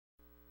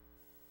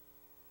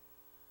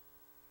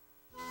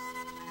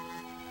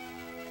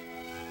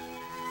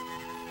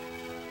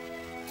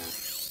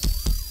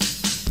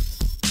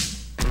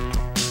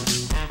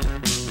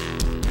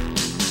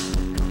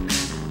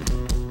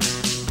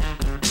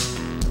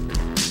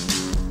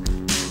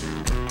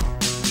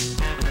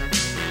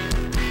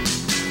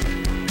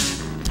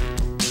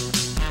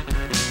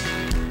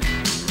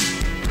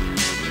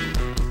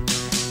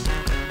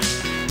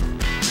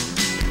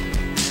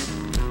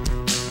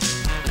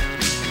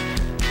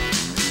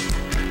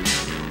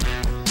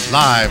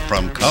Live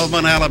from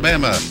Cullman,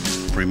 Alabama,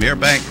 Premier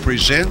Bank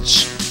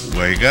presents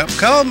Wake Up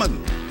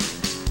Cullman.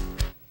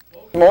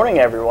 Good morning,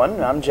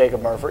 everyone. I'm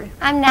Jacob Murphy.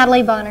 I'm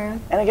Natalie Bonner.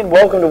 And again,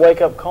 welcome to Wake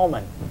Up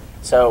Cullman.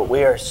 So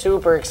we are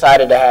super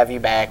excited to have you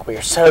back. We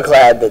are so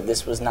glad that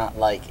this was not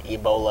like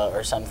Ebola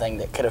or something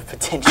that could have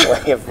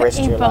potentially have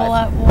risked your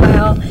life. Ebola,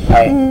 well,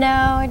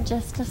 no,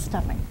 just a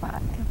stomach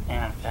bug.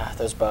 Yeah,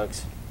 those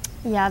bugs.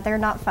 Yeah, they're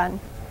not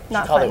fun.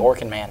 Not call the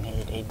Orkin man.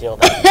 He'd deal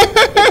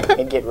that.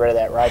 He'd get rid of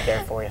that right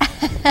there for you.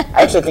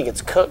 I actually think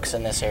it's Cook's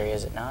in this area,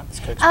 is it not? It's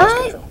Cook's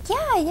Pest Control.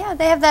 Yeah.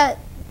 They have that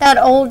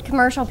old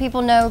commercial.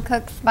 People know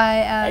Cook's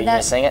by Are you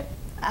gonna sing it?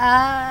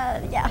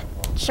 Yeah,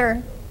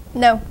 sure.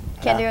 No,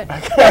 can't do it.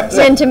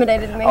 You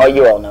intimidated me. Oh,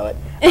 you all know it.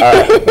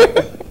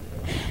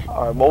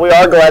 All right. Well, we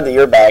are glad that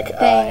you're back.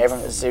 Everyone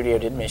in the studio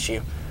did miss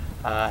you,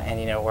 and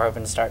we're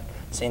hoping to start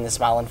seeing the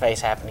smiling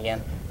face happen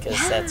again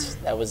because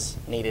that was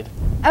needed.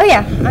 Oh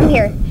yeah, I'm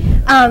here.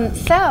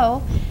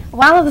 So,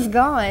 while I was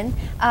gone,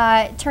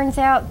 it turns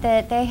out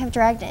that they have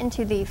dragged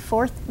into the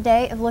 4th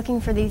day of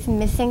looking for these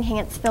missing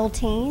Huntsville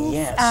teens.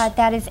 Yes.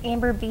 That is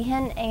Amber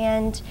Behan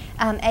and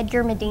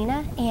Edgar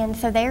Medina, and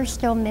so they are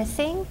still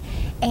missing,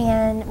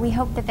 and we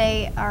hope that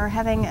they are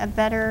having a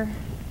better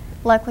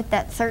luck with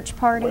that search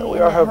party, we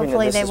are hoping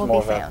hopefully that this they is will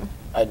more be found.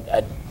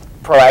 A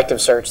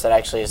proactive search that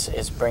actually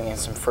is bringing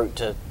some fruit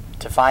to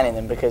finding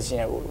them, because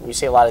we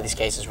see a lot of these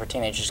cases where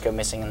teenagers go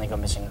missing, and they go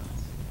missing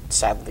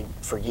sadly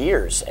for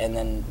years, and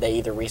then they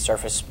either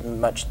resurface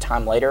much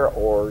time later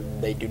or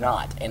they do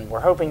not. And we're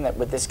hoping that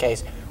with this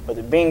case, with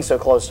it being so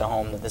close to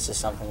home, that this is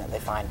something that they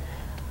find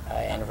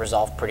and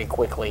resolve pretty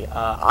quickly.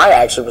 I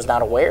actually was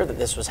not aware that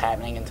this was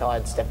happening until I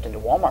had stepped into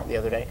Walmart the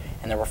other day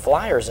and there were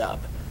flyers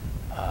up.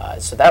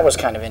 So that was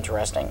kind of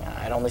interesting.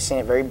 I'd only seen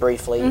it very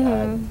briefly,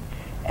 and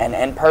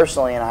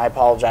personally, and I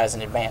apologize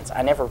in advance,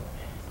 I never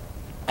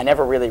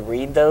really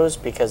read those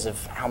because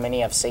of how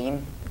many I've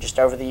seen just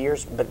over the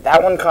years, but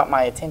that one caught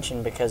my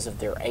attention because of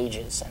their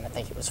ages, and I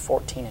think it was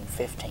 14 and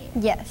 15.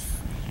 Yes,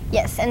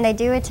 and they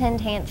do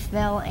attend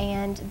Huntsville,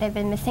 and they've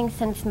been missing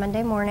since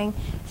Monday morning.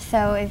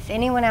 So if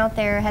anyone out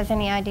there has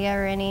any idea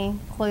or any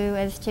clue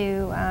as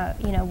to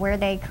where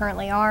they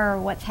currently are or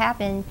what's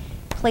happened,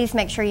 please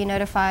make sure you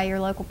notify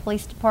your local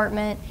police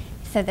department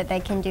so that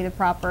they can do the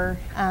proper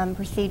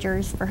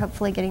procedures for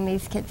hopefully getting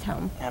these kids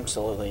home.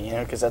 Absolutely,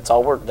 because that's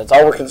all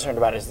we're concerned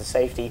about is the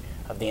safety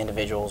of the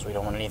individuals. We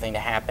don't want anything to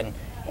happen.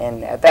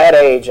 And at that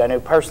age, I knew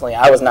personally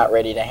I was not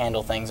ready to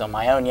handle things on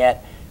my own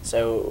yet.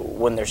 So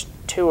when there's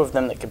 2 of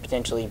them that could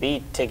potentially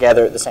be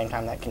together at the same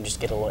time, that can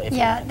just get a little iffy.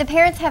 Yeah, the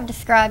parents have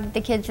described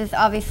the kids as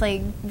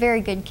obviously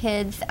very good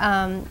kids.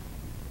 It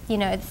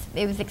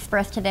was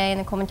expressed today in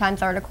the Cullman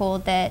Times article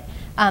that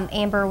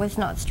Amber was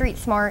not street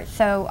smart.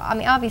 So, I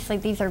mean, obviously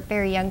these are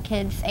very young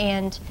kids,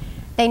 and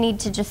they need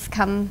to just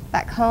come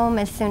back home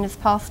as soon as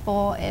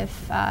possible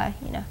if,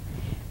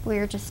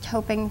 we're just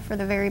hoping for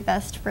the very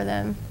best for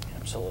them.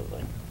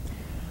 Absolutely.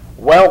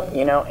 Well,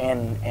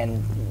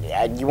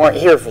 and you weren't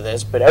here for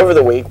this, but over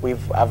the week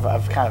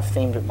I've kind of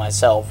themed it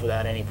myself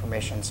without any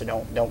permission, so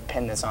don't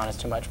pin this on us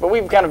too much. But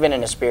we've kind of been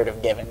in a spirit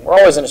of giving. We're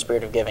always in a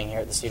spirit of giving here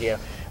at the studio,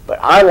 but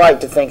I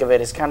like to think of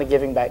it as kind of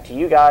giving back to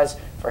you guys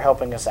for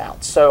helping us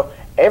out. So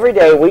every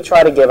day we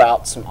try to give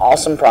out some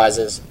awesome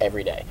prizes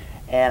every day,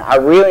 and I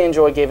really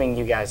enjoy giving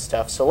you guys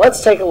stuff. So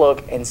let's take a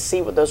look and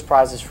see what those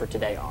prizes for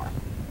today are.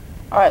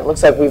 All right,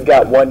 looks like we've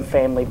got 1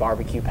 family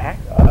barbecue pack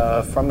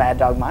from Mad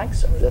Dog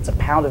Mike's. That's a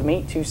pound of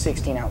meat, 2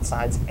 16-ounce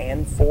sides,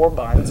 and 4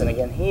 buns. And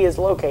again, he is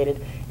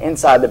located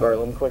inside the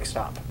Berlin Quick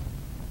Stop.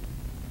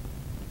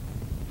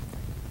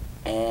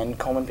 And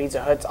Cullman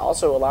Pizza Hut's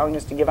also allowing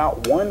us to give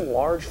out 1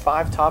 large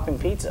 5-topping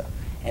pizza.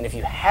 And if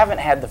you haven't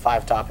had the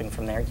 5-topping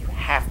from there, you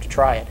have to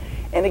try it.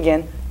 And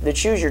again, the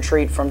Choose Your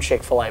Treat from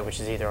Chick-fil-A, which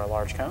is either a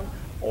large cone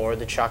or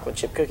the chocolate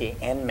chip cookie,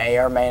 and may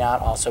or may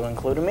not also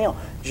include a meal.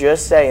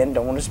 Just saying,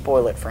 don't want to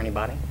spoil it for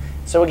anybody.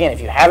 So again,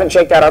 if you haven't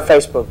checked out our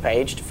Facebook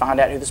page to find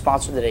out who the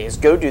sponsor of the day is,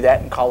 go do that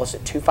and call us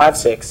at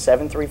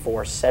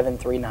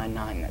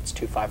 256-734-7399. That's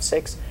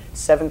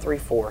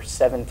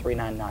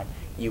 256-734-7399.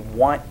 You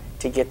want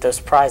to get those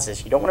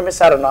prizes. You don't want to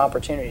miss out on an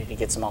opportunity to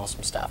get some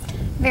awesome stuff.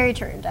 Very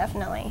true,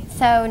 definitely.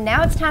 So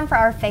now it's time for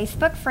our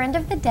Facebook friend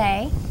of the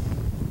day.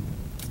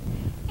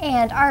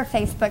 And our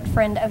Facebook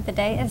friend of the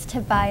day is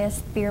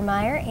Tobias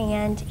Biermeyer,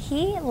 and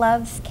he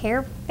loves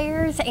Care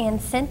Bears and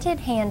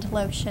scented hand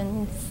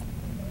lotions.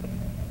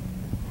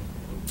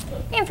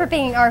 And for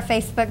being our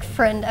Facebook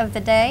friend of the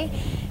day,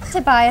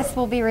 Tobias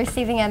will be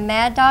receiving a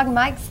Mad Dog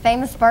Mike's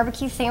famous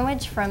barbecue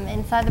sandwich from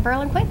inside the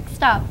Berlin Quick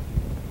Stop.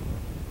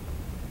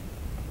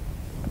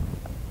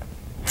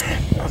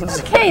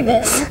 Okay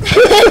then.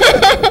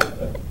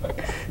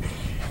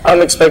 I'm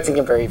expecting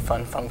a very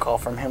fun phone call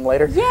from him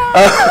later. Yeah,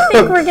 I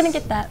think we're going to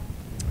get that.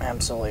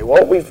 Absolutely.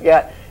 Well, we've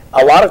got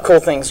a lot of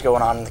cool things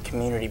going on in the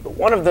community, but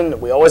one of them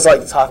that we always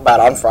like to talk about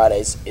on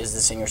Fridays is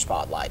the Senior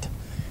Spotlight.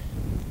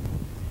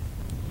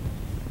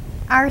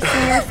 Our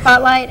Senior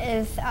Spotlight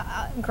is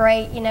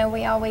great.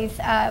 We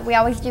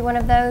always do one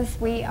of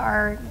those. We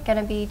are going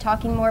to be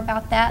talking more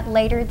about that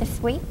later this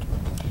week.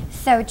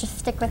 So just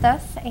stick with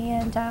us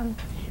and Hi,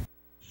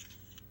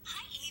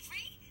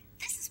 Avery.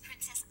 This is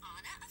Princess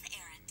Anna of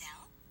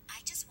Arendelle.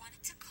 I just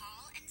wanted to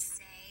call and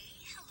say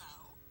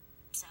hello.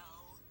 So,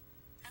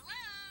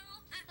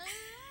 hello.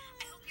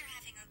 I hope you're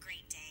having a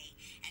great day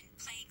and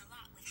playing a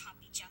lot with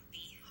Hoppy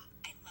Jumpy.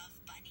 I love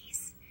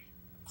bunnies.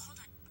 Hold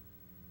on.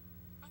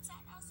 What's that,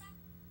 Elsa?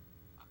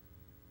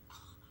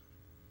 Oh,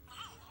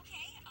 wow,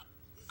 okay.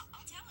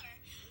 I'll tell her.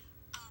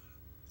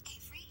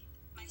 Avery,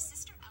 my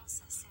sister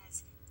Elsa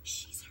says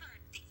she's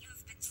heard that you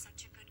have been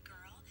such a good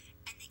girl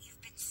and that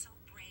you've been so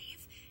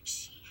brave.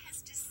 She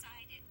has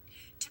decided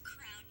to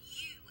crown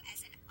you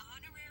as an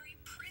honorary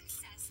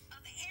princess of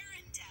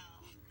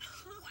Arendelle.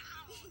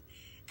 Wow,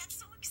 that's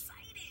so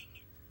exciting.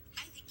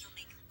 I think you'll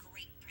make a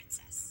great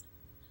princess.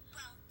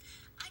 Well,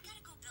 I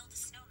gotta go build a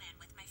snowman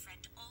with my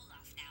friend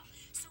Olaf now.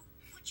 So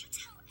would you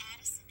tell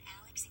Addison,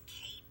 Alex, and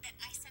Kate that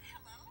I said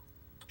hello?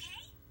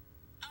 Okay?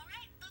 All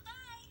right,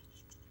 bye-bye.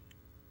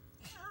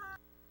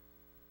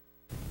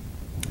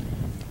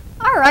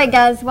 all right,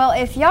 guys. Well,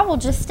 if y'all will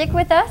just stick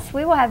with us,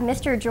 we will have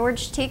Mr.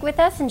 George Teague with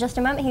us in just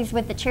a moment. He's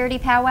with the charity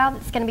powwow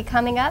that's going to be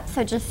coming up,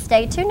 so just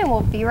stay tuned and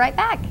we'll be right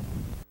back.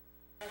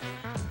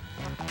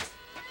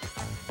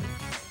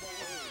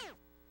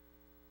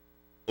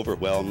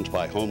 Overwhelmed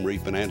by home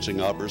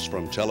refinancing offers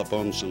from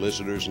telephone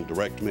solicitors and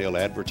direct mail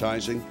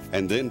advertising,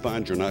 and then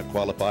find you're not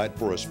qualified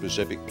for a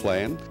specific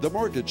plan? The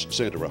Mortgage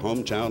Center, a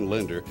hometown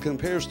lender,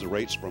 compares the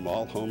rates from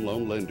all home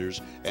loan lenders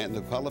and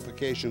the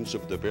qualifications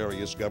of the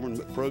various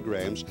government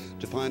programs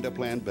to find a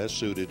plan best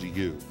suited to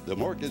you. The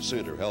Mortgage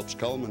Center helps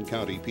Cullman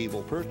County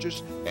people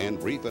purchase and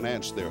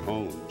refinance their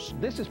homes.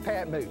 This is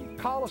Pat Newton.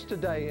 Call us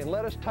today and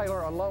let us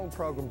tailor a loan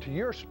program to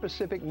your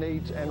specific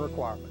needs and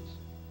requirements.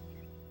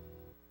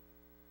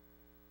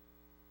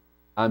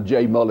 I'm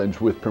Jay Mullins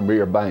with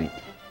Premier Bank.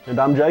 And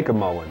I'm Jacob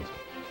Mullins.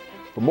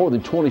 For more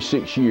than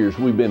 26 years,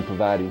 we've been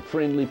providing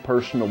friendly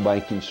personal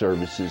banking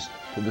services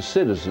to the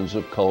citizens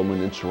of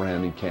Cullman and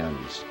surrounding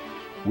counties.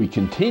 We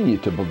continue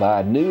to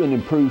provide new and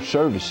improved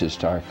services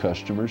to our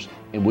customers,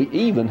 and we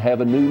even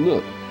have a new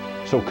look.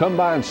 So come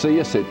by and see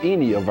us at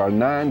any of our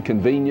 9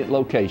 convenient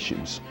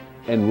locations.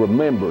 And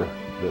remember,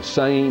 the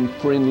same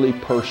friendly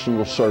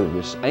personal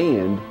service,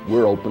 and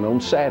we're open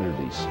on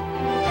Saturdays.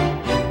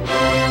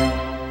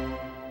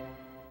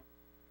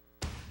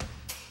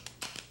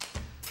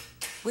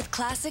 With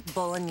classic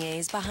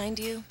bolognese behind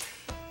you,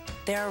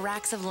 there are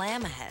racks of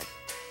lamb ahead.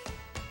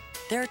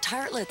 There are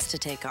tartlets to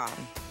take on,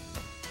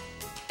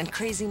 and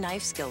crazy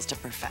knife skills to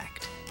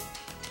perfect.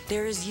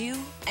 There is you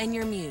and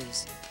your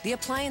muse, the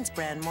appliance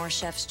brand more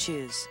chefs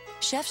choose.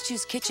 Chefs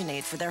choose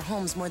KitchenAid for their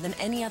homes more than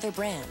any other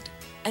brand.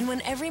 And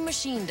when every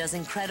machine does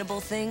incredible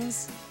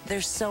things,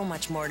 there's so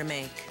much more to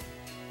make.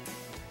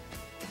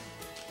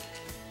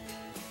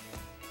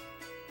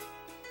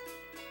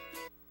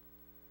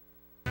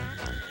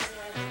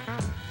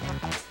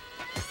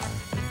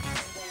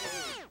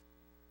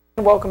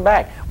 Welcome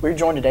back. We're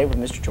joined today with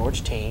Mr.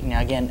 George Teague. Now,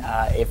 again,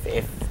 if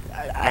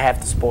I have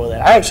to spoil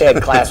that, I actually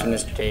had class with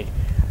Mr. Teague,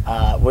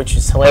 which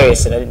is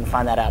hilarious that I didn't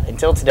find that out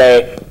until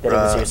today that he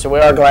was here. So we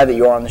are glad that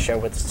you are on the show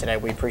with us today.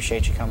 We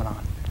appreciate you coming on.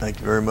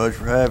 Thank you very much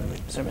for having me.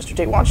 So, Mr.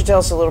 Teague, why don't you tell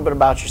us a little bit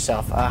about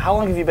yourself? How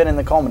long have you been in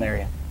the Cullman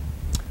area?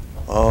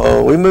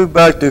 We moved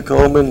back to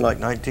Cullman like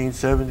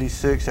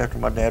 1976 after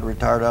my dad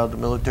retired out of the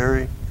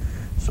military.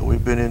 So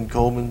we've been in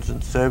Cullman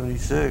since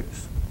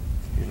 '76.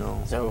 You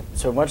know.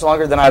 So much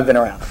longer than I've been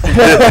around.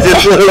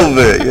 Just a little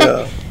bit,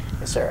 yeah.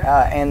 Yes, sir.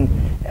 And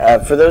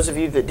for those of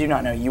you that do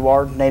not know, you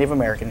are Native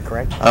American,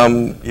 correct?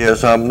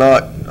 Yes, I'm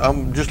not.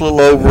 I'm just a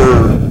little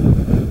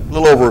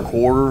over a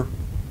quarter.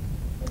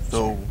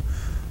 So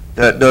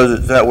that does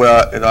it that way.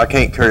 I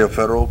can't carry a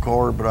federal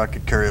card, but I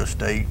could carry a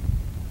state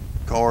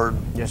card,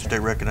 yes, sir.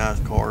 State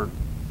recognized card.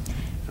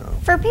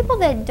 For people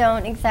that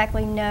don't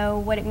exactly know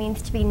what it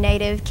means to be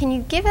Native, can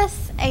you give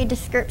us a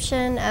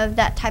description of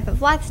that type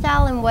of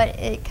lifestyle and what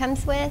it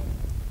comes with?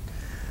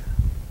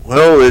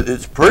 Well,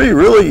 it's pretty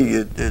really,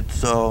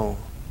 it's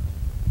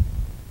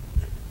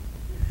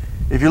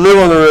if you live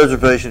on the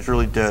reservation, it's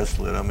really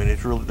desolate. I mean,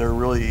 it's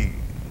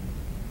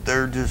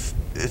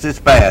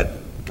bad.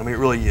 I mean, it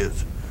really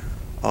is.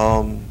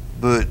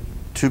 But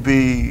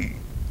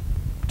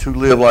to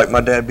live like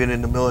my dad being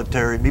in the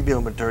military, me being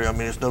in the military, I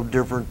mean, it's no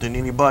different than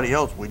anybody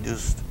else.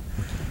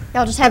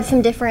 Y'all just have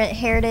some different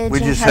heritage. We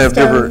just have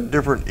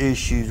different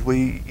issues.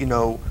 We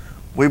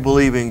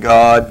believe in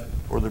God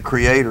or the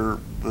Creator,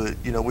 but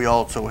we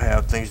also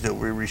have things that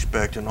we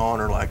respect and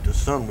honor, like the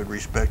sun we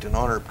respect and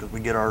honor because we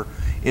get our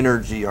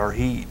energy, our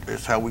heat.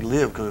 It's how we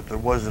live, because if there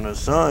wasn't a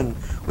sun,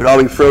 we'd all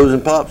be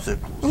frozen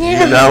popsicles.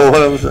 Yeah. You know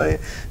what I'm saying?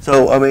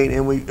 So, I mean,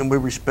 and we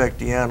respect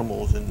the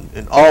animals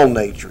and all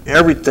nature.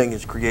 Everything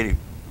is created,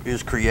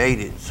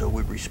 so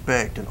we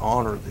respect and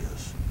honor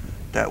this.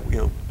 That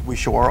we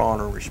show our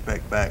honor and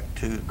respect back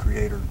to the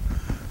Creator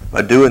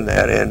by doing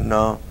that, and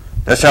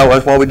that's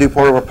why we do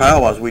part of our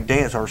powwows. We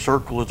dance. Our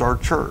circle is our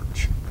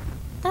church.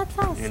 That's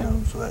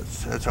awesome. So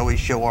that's how we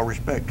show our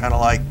respect. Kind of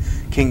like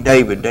King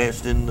David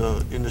danced in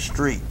the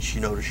streets,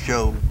 to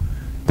show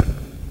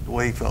the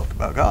way he felt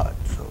about God.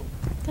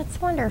 So That's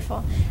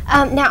wonderful.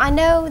 Now, I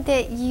know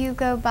that you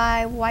go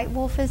by White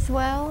Wolf as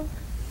well.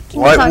 Can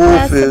you talk to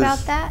us about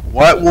that?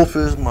 White Wolf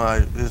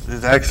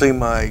is actually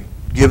my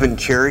given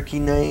Cherokee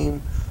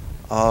name.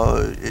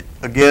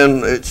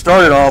 It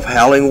started off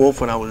Howling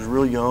Wolf when I was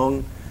real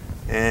young,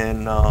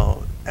 and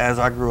as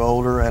I grew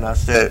older and I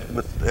sat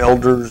with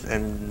elders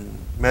and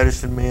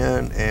medicine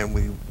men,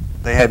 and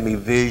they had me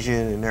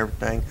vision and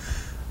everything,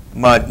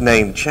 my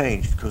name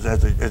changed, because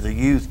as a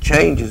youth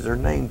changes, their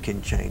name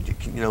can change. It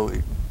can,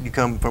 you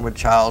come from a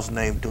child's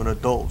name to an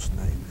adult's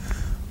name.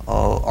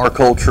 Our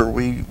culture,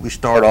 we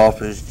start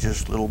off as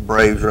just little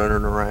braves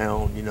running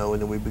around, and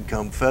then we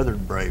become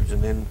feathered braves,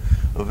 and then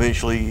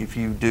eventually, if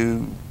you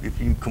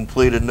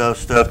complete enough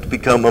stuff to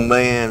become a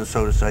man,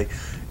 so to say,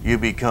 you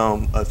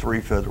become a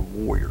 3-feather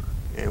warrior,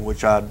 in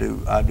which I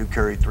do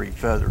carry 3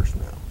 feathers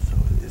now. So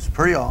it's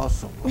pretty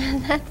awesome.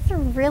 That's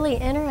really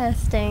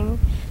interesting.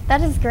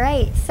 That is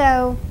great.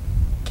 So,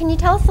 can you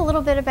tell us a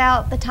little bit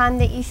about the time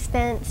that you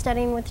spent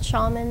studying with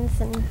shamans?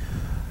 And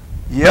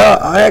yeah,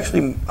 I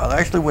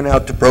actually went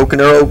out to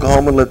Broken Arrow,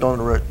 Oklahoma,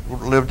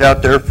 lived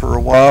out there for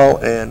a while,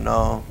 and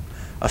I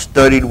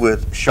studied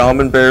with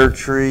shaman bear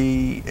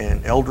tree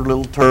and elder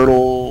little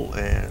turtle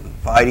and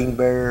fighting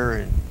bear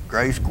and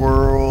gray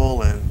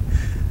squirrel,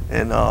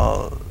 and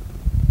I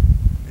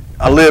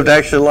lived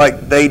actually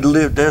like they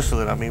lived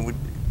desolate. I mean,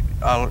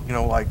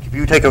 like if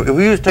we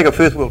just take a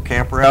fifth wheel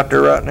camper out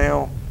there right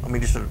now, I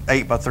mean just an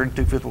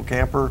 8x32 fifth wheel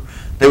camper,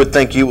 they would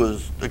think you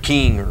was a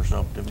king or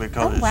something,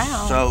 because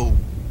it's so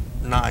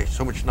nice,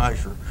 so much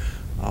nicer.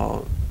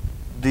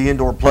 The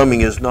indoor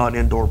plumbing is not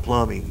indoor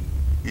plumbing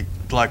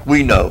like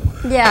we know.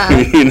 Yeah.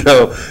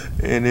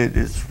 And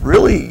it's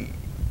really,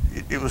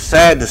 it was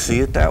sad to see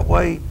it that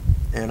way.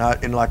 And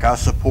I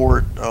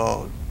support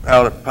out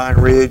at Pine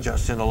Ridge. I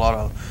send a lot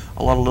of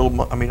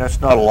little. I mean,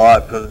 that's not a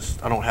lot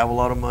because I don't have a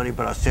lot of money,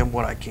 but I send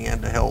what I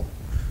can to help,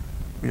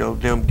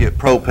 them get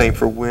propane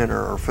for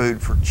winter or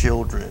food for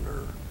children, or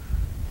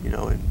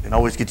and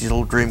always get these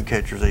little dream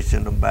catchers. They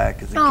send them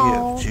back as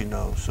a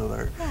gift, So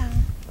they're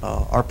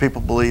our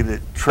people believe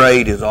that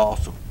trade is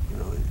awesome.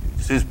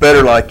 It's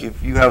better, like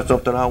if you have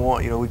something I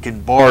want, we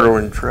can barter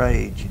and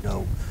trade,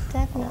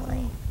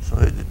 Definitely. So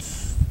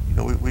it's,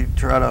 we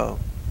try to,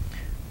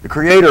 the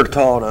Creator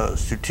taught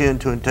us to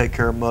tend to and take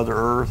care of Mother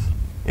Earth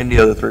and the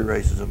other 3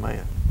 races of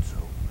man. So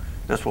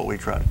that's what we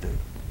try to do.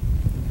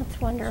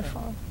 That's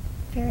wonderful.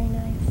 Very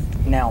nice.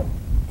 Now,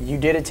 you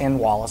did attend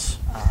Wallace,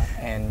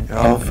 and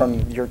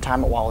from your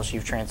time at Wallace,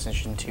 you've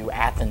transitioned to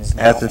Athens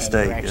now. Athens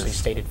State, you actually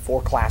stated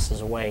 4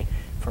 classes away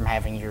from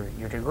having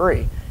your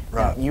degree.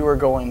 Right. Now, you are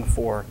going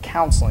for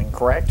counseling,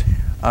 correct?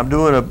 I'm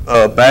doing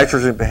a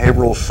bachelor's in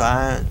behavioral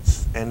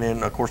science, and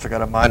then of course I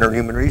got a minor in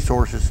human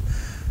resources,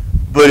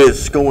 but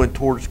it's going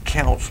towards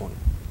counseling.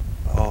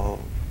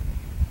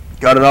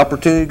 Got an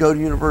opportunity to go to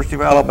the University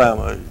of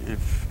Alabama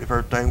if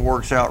everything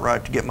works out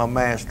right to get my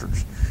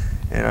master's.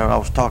 And I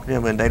was talking to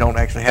them, and they don't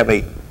actually have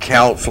a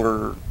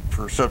counselor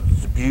for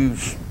substance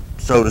abuse,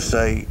 so to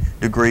say,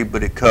 degree,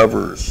 but it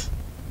covers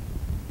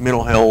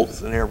mental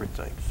health and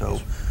everything.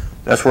 So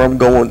that's where I'm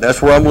going. That's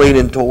where I'm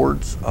leaning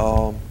towards.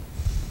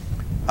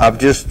 I've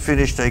just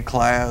finished a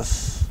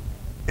class,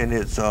 and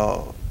it's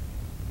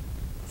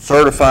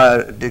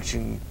certified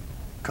addiction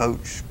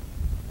coach,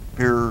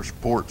 peer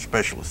support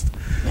specialist.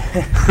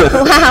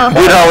 Wow.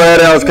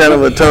 That was kind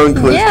of a tongue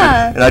twister.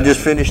 Yeah. And I just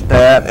finished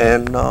that,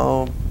 and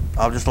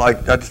I just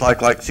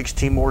like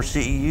 16 more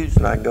CEUs,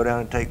 and I can go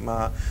down and take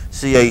my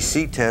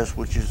CAC test,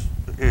 which is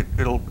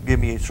it'll give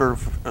me a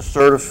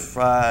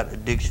certified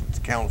addictions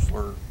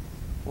counselor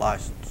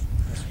license.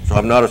 So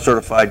I'm not a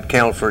certified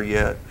counselor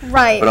yet,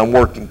 right, but I'm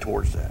working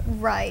towards that.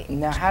 Right.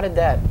 Now, how did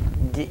that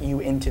get you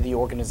into the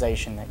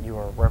organization that you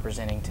are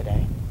representing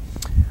today?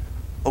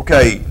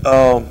 Okay,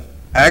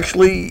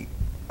 actually,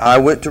 I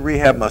went to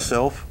rehab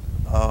myself.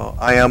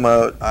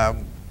 I've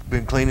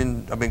been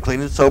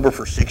cleaning sober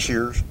for 6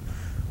 years,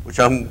 which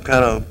I'm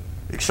kind of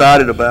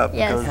excited about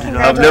because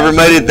I've never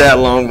made it that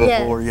long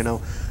before,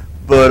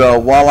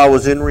 But while I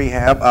was in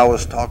rehab, I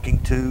was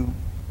talking to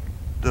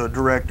the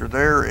director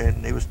there,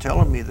 and he was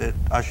telling me that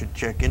I should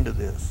check into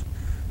this.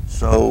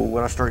 So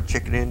when I started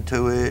checking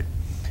into it,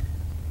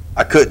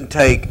 I couldn't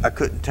take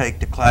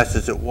the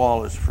classes at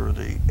Wallace for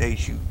the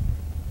HU,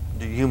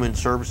 the Human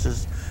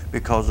Services,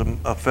 because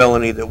of a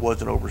felony that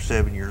wasn't over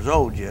 7 years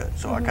old yet.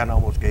 So I kind of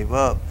almost gave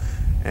up.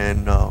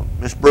 And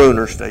Miss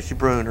Bruner, Stacy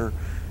Bruner,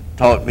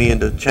 taught me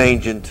into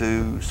changing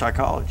to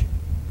psychology,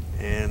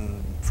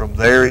 and from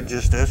there it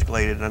just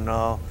escalated. And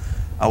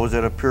I was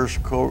at a peer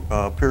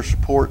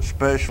support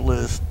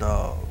specialist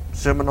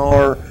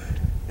seminar,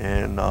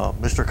 and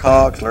Mr.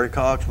 Cox, Larry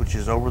Cox, which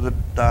is over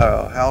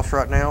the house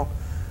right now,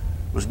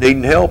 was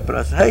needing help. And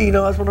I said, hey,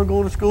 that's what I'm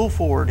going to school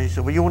for. And he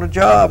said, well, you want a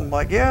job? I'm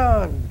like,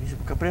 yeah. And he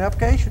said, company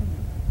application.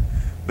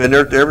 Been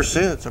there ever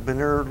since. I've been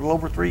there a little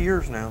over 3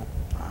 years now.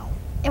 Wow.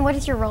 And what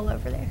is your role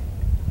over there?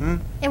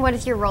 And what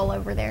is your role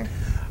over there?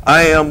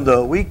 I am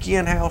the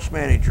weekend house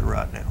manager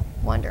right now.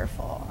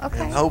 Wonderful. Okay.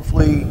 And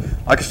hopefully,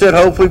 like I said,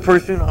 hopefully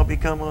pretty soon I'll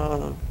become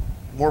one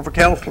more of a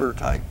counselor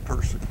type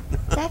person.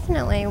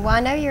 Definitely. Well, I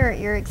know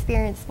your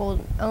experience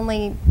will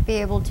only be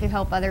able to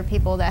help other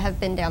people that have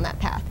been down that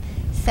path.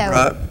 So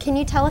Right. Can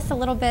you tell us a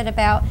little bit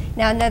about,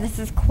 now I know this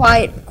is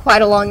quite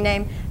a long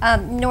name,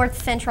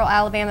 North Central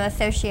Alabama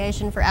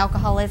Association for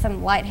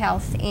Alcoholism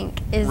Lighthouse, Inc.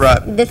 Right.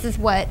 This is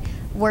what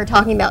we're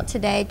talking about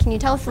today. Can you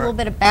tell us a little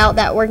bit about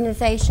that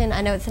organization?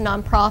 I know it's a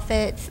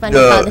nonprofit, it's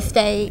funded by the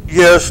state.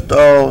 Yes,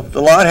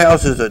 the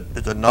Lighthouse is a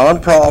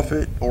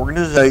nonprofit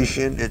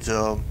organization. It's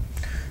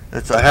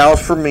a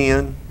house for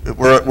men.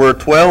 We're a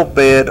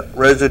 12-bed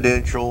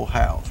residential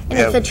house. And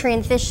it's a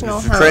transitional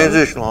home. It's a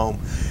transitional home.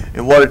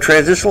 And what a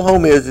transitional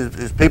home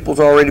is people's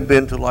already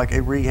been to like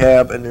a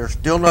rehab and they're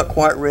still not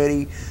quite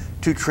ready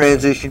to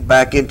transition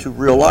back into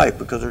real life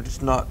because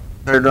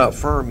they're not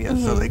firm yet.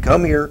 So they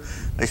come here,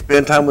 they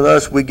spend time with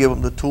us, we give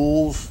them the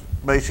tools,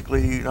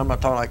 basically. I'm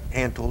not talking like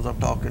hand tools, I'm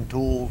talking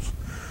tools,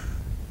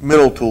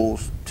 mental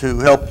tools to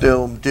help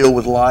them deal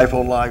with life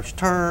on life's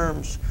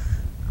terms.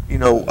 You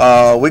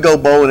know, we go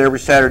bowling every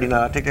Saturday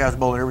night. I take the guys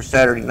bowling every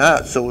Saturday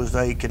night so as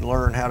they can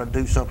learn how to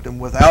do something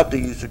without the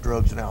use of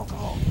drugs and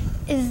alcohol.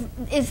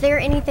 Is there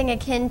anything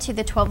akin to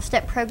the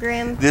 12-step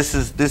program? This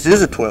is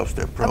a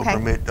 12-step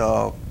program.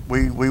 Okay.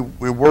 We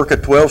work a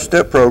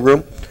 12-step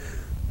program.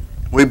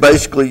 We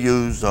basically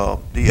use the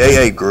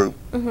AA group,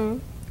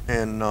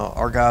 and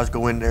our guys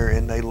go in there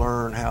and they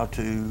learn how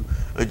to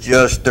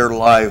adjust their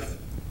life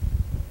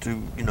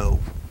to, you know,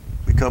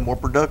 become more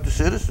productive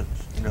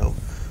citizens. You know,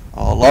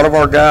 a lot of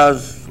our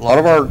guys, a lot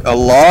of our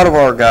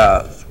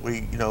guys,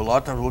 a lot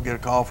of times we'll get a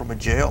call from a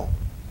jail.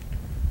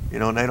 You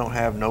know, and they don't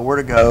have nowhere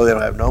to go. They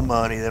don't have no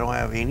money. They don't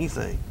have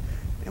anything,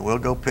 and we'll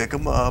go pick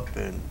them up.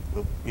 And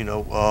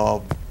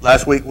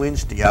last week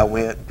Wednesday, I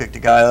went and picked a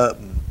guy up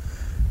and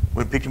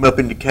picked him up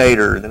in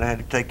Decatur. And then I had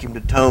to take him to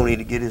Tony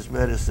to get his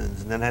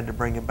medicines, and then I had to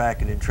bring him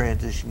back and then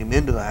transition him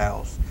into the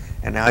house.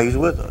 And now he's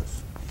with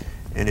us,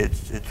 and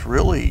it's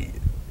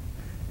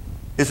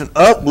an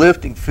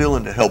uplifting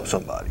feeling to help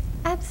somebody.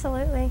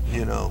 Absolutely.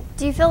 You know.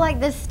 Do you feel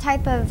like this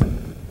type of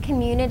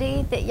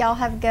community that y'all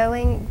have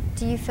going,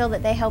 do you feel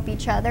that they help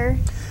each other?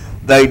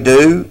 They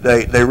do.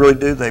 They really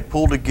do. They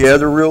pull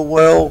together real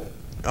well.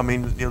 I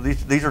mean, you know,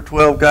 these are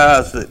 12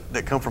 guys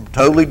that come from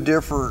totally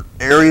different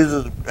areas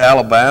of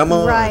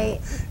Alabama, right?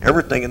 And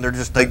everything, and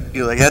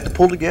they have to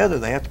pull together.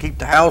 They have to keep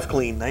the house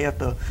clean. They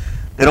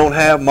don't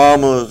have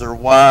mamas or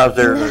wives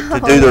there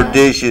to do their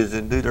dishes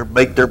and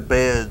make their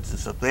beds and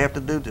stuff. They have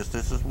to do this.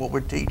 This is what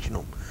we're teaching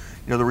them.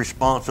 You know, the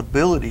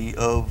responsibility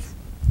of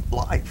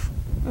life.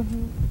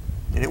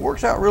 And it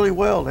works out really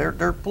well.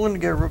 They're pulling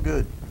together real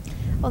good.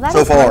 Well, that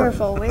so is far.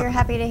 Wonderful. We are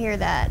happy to hear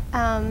that.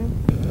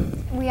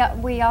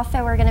 We also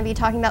are going to be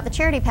talking about the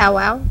charity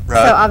powwow.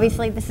 Right. So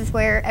obviously this is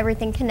where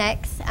everything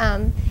connects.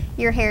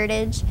 Your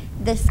heritage,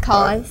 this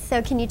cause. Right.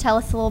 So can you tell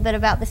us a little bit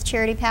about this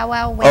charity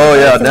powwow?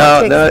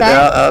 Now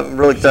I'm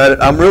really excited.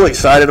 I'm really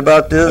excited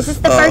about this. Is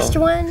this the first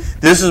one?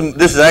 This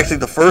is actually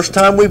the first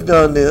time we've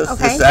done this.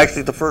 Okay. This is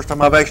actually the first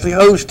time I've actually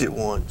hosted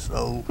one.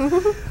 So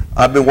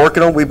I've been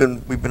working on. We've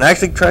been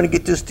actually trying to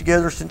get this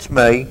together since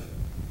May.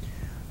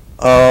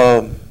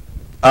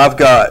 I've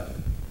got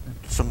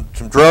some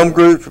drum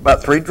groups,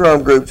 about 3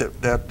 drum groups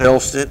that they'll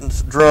sit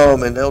and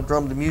drum, and they'll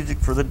drum the music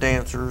for the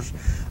dancers.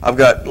 I've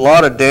got a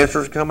lot of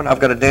dancers coming. I've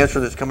got a dancer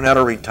that's coming out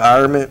of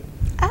retirement.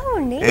 Oh,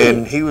 neat.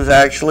 And he was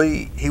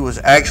actually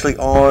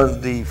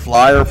on the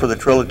flyer for the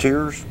Trail of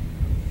Tears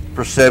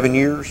for 7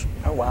 years.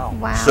 Oh, wow.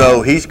 Wow.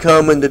 So he's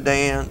coming to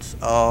dance.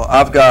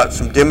 I've got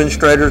some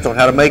demonstrators on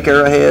how to make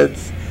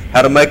arrowheads,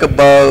 how to make a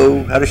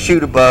bow, how to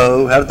shoot a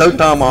bow, how to throw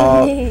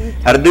tomahawk,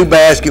 how to do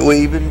basket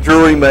weaving,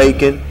 jewelry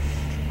making.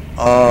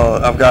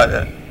 I've got,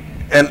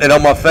 and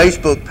on my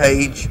Facebook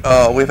page,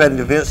 we've had an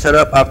event set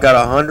up. I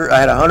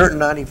had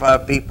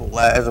 195 people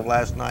as of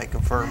last night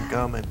confirmed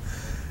coming,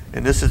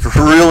 and it's just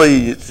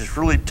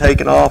really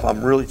taken off.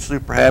 I'm really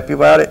super happy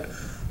about it.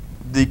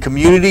 The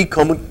community,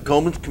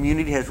 Cullman's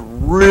community, has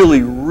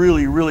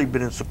really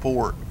been in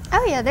support.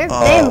 Oh yeah,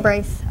 they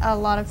embrace a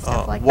lot of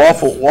stuff like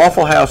that.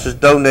 Waffle House has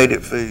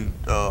donated food.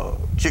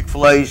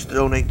 Chick-fil-A's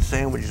donating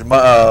sandwiches.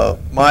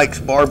 Mike's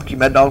Barbecue,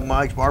 Mad Dog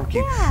Mike's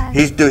Barbecue. Yeah.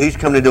 He's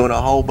coming to doing a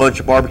whole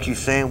bunch of barbecue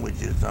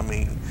sandwiches. I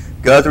mean,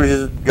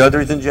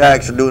 Guthrie's and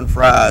Jack's are doing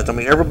fries. I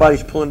mean,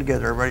 everybody's pulling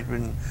together. Everybody's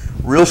been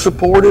real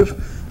supportive.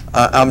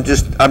 I'm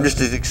just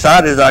as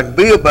excited as I can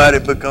be about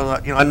it because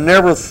I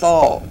never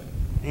thought.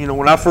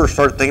 When I first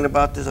started thinking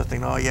about this, I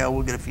think, oh yeah,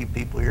 we'll get a few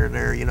people here and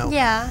there,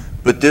 Yeah.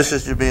 But this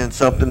has been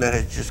something that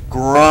has just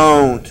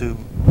grown to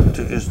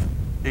just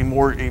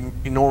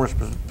enormous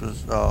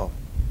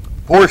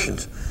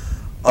portions.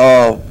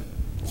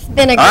 It's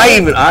been a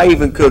great. I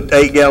even cooked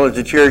 8 gallons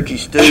of Cherokee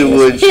stew,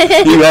 which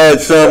you had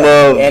some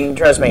of. And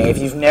trust me, if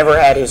you've never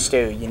had his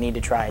stew, you need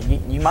to try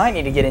it. You might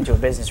need to get into a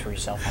business for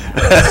yourself on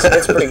that.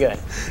 It's pretty good.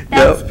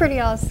 That's pretty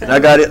awesome. And I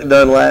got it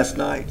done last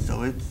night,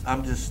 so it's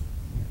just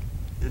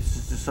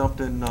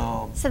something.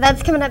 So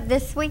that's coming up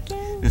this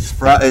weekend? It's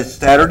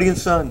Saturday and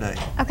Sunday.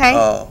 Okay.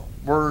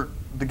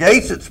 The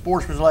gates at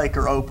Sportsman's Lake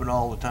are open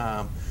all the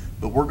time,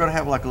 but we're going to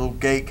have like a little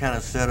gate kind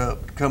of set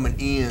up coming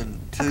in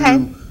to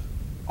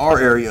our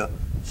area,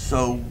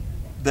 so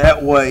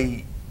that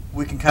way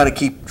we can kind of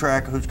keep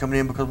track of who's coming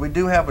in, because we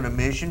do have an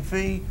admission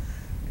fee,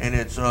 and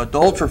it's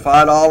adults are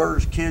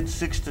 $5, kids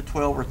 6 to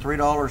 12 are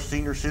 $3,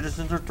 senior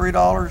citizens are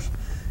 $3.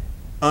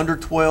 Under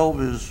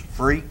 12 is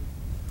free.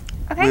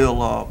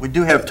 Okay. We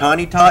do have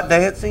tiny tot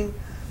dancing.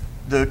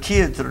 The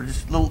kids that are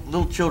just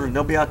little children,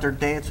 they'll be out there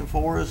dancing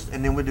for us,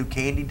 and then we do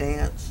candy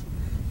dance.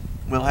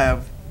 We'll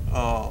have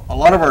a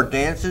lot of our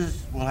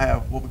dances. We'll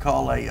have what we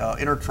call a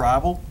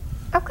intertribal.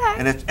 Okay.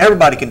 And it's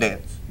everybody can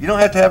dance. You don't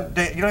have to have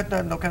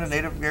no kind of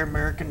Native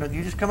American.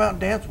 You just come out and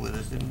dance with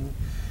us, and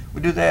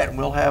we do that. And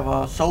we'll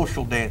have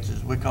social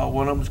dances. We call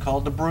one of them is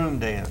called the broom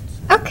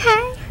dance.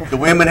 Okay. The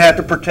women have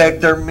to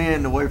protect their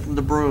men away from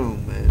the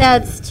broom. And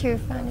That's too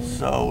funny.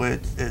 so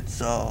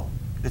it's a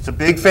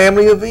big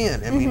family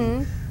event. I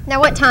mean, Now,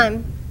 what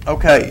time?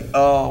 okay,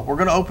 we're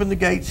going to open the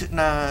gates at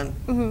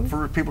 9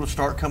 for people to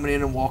start coming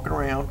in and walking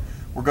around.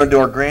 We're going to do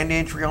our grand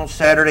entry on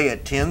Saturday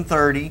at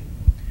 10:30.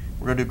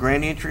 We're going to do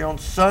grand entry on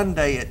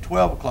Sunday at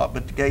 12 o'clock,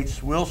 but the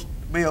gates will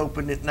be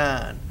open at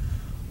 9.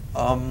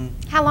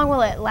 How long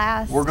will it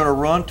last? We're going to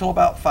run till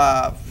about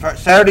 5.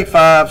 Saturday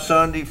 5,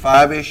 Sunday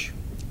 5-ish.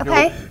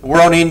 Okay.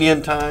 We're on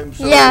Indian time,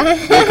 so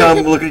Yeah. they'll come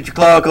look at your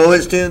clock. Oh,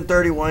 it's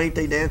 10:30. Why ain't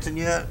they dancing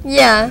yet?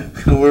 Yeah.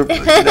 We'll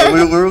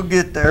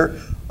get there.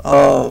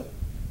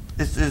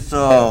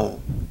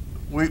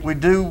 We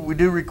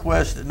do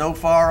request that no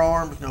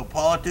firearms, no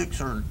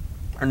politics, or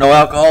no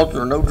alcohol,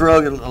 or no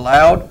drug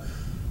allowed.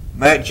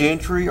 Matt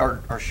Gentry,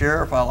 our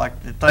sheriff, I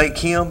like to thank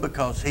him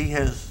because he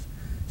has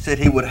said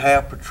he would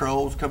have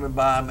patrols coming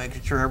by,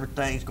 making sure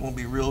everything's going to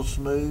be real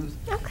smooth.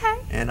 Okay.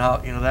 And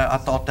I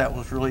thought that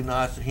was really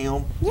nice of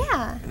him.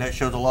 Yeah. And that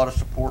shows a lot of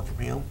support from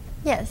him.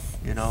 Yes.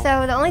 You know.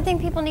 So the only thing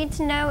people need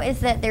to know is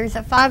that there's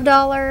a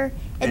 $5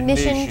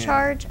 admission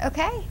charge.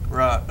 Okay.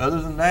 Right. Other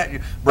than that,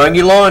 bring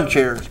your lawn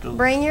chairs.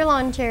 Bring your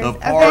lawn chairs.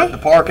 The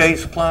park ain't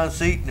supplying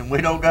seating, and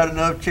we don't got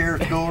enough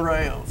chairs to go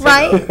around. So.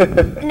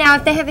 Right. Now,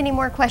 if they have any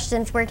more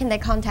questions, where can they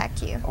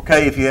contact you?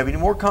 Okay. If you have any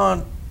more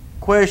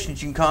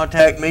questions, you can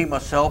contact me. My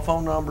cell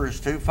phone number is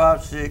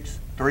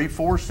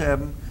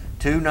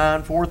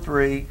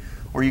 256-347-2943,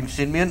 or you can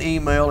send me an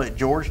email at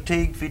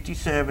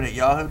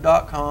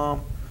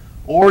georgeteague57@yahoo.com,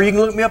 or you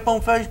can look me up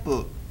on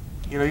Facebook.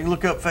 You know, you can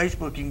look up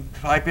Facebook, you can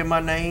type in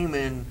my name,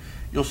 and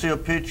you'll see a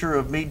picture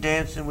of me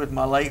dancing with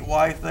my late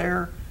wife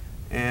there,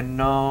 and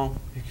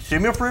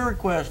send me a friend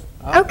request.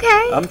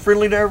 I'm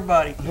friendly to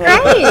everybody.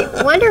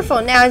 Great.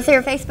 Wonderful. Now, is there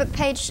a Facebook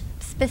page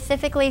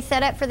specifically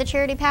set up for the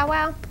charity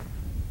powwow?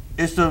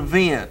 It's an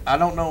event. I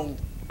don't know.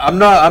 I'm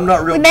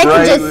not real We great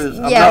can with.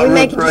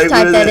 just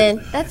type that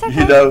in. That's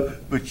okay. You know,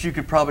 but you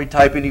could probably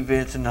type in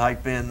events and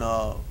type in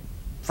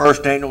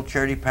first annual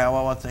charity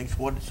powwow. I think is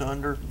what it's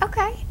under.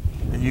 Okay.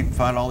 And you can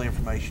find all the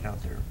information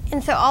out there.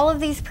 And so all of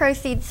these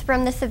proceeds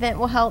from this event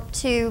will help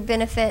to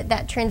benefit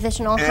that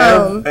transitional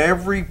home.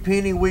 Every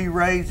penny we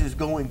raise is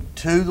going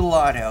to the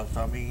lighthouse.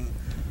 I mean,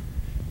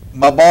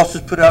 my boss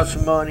has put out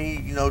some money,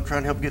 you know,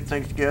 trying to help get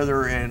things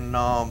together, and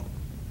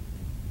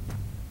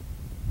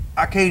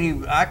I can't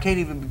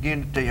even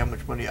begin to tell you how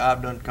much money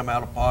I've done to come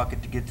out of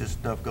pocket to get this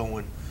stuff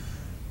going.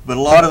 But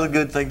a lot of the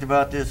good things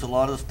about this, a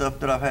lot of the stuff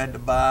that I've had to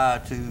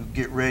buy to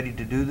get ready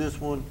to do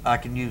this one, I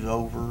can use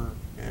over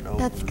and over.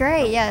 That's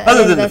great, yeah.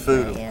 Other than the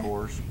food, of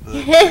course.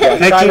 But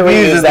trying to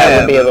reuse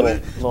that would be a little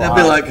that'd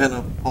be like kind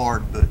of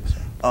hard, but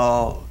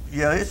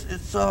yeah,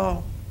 it's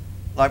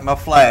like my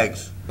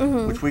flags,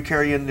 which we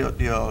carry in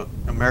the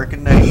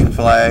American Nation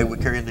flag, we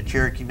carry in the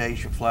Cherokee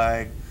Nation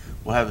flag.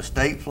 We'll have the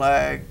state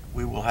flag.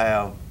 We will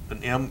have a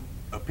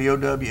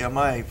POW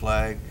MIA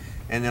flag,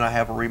 and then I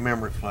have a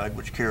remembrance flag,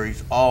 which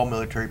carries all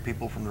military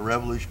people from the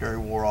Revolutionary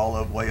War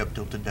all the way up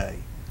till today.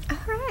 All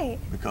right.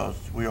 Because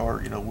we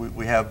are, you know,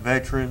 we have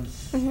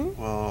veterans.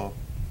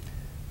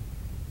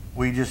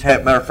 We just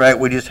had, matter of fact,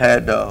 we just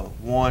had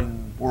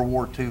one World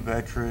War II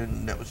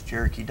veteran that was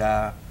Cherokee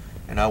die,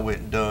 and I went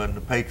and done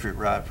the Patriot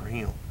Ride for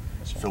him.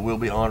 So we'll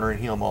be honoring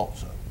him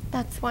also.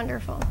 That's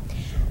wonderful.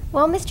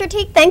 Well, Mr.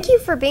 Teague, thank you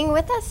for being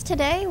with us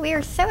today. We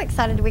are so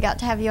excited we got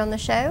to have you on the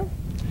show.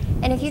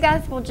 And if you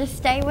guys will just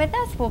stay with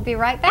us, we'll be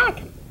right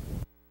back.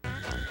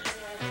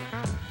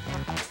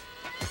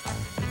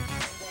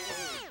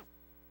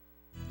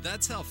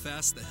 That's how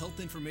fast the health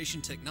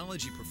information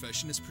technology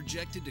profession is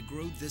projected to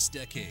grow this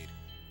decade.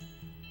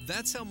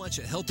 That's how much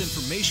a health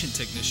information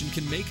technician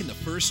can make in the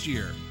first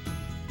year.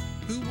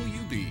 Who will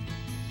you be?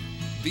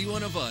 Be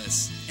one of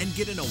us and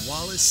get in a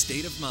Wallace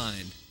state of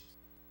mind.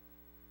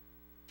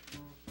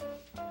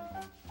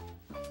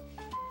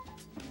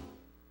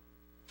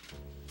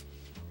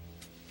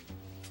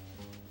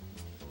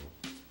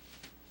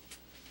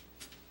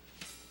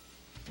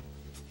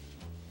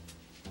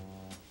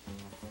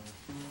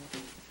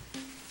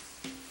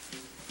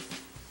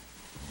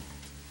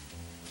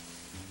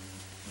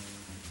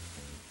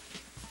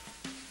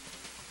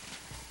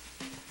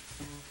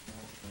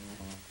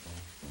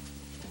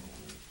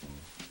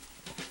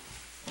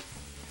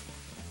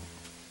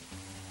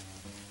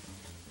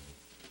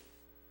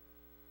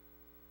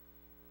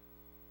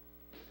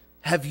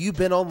 Have you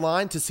been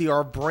online to see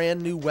our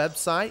brand new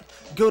website?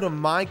 Go to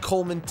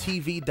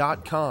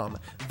mycullmantv.com.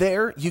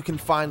 There you can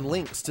find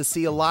links to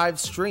see a live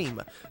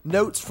stream,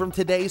 notes from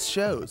today's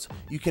shows.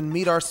 You can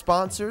meet our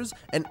sponsors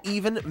and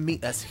even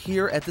meet us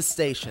here at the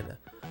station.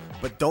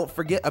 But don't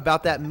forget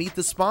about that Meet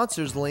the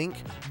Sponsors link.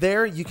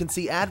 There you can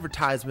see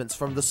advertisements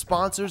from the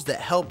sponsors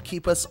that help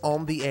keep us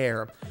on the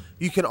air.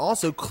 You can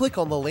also click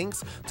on the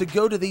links to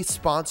go to these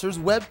sponsors'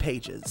 web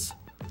pages.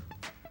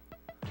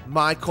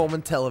 My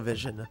Cullman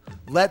Television.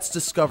 Let's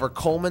discover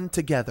Cullman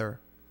together.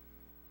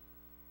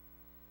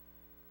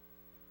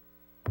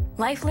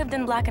 Life lived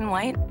in black and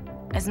white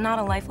is not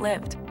a life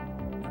lived.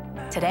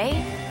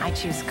 Today, I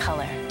choose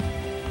color.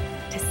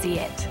 To see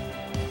it.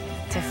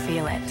 To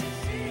feel it.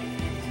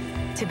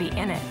 To be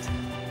in it.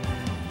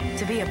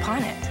 To be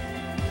upon it.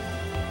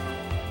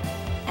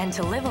 And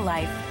to live a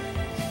life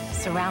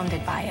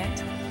surrounded by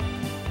it.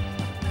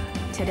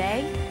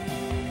 Today,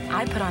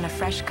 I put on a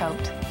fresh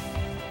coat.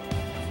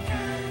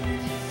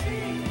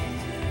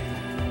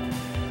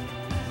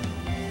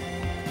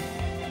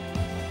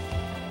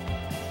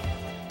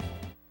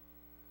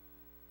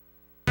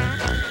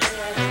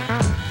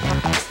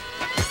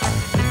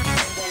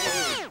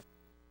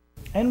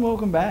 And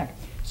welcome back.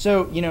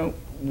 So,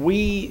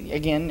 we,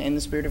 again, in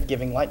the spirit of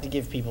giving, like to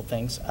give people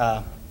things.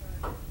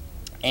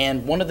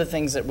 And one of the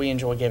things that we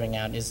enjoy giving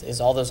out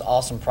is all those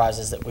awesome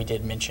prizes that we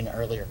did mention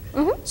earlier.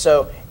 Mm-hmm.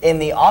 So, in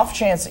the off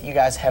chance that you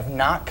guys have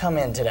not come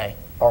in today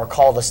or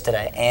called us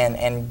today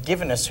and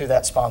given us who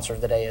that sponsor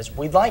of the day is,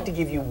 we'd like to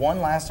give you one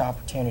last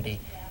opportunity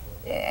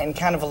and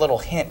kind of a little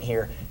hint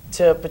here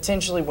to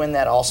potentially win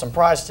that awesome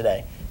prize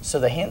today. So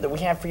the hint that we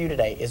have for you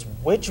today is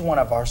which one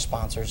of our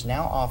sponsors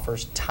now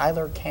offers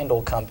Tyler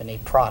Candle Company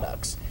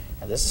products.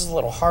 Now this is a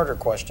little harder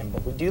question,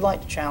 but we do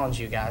like to challenge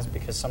you guys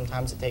because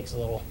sometimes it takes a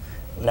little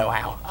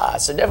know-how.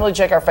 So definitely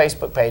check our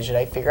Facebook page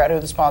today, figure out who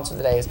the sponsor of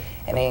the day is,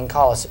 and then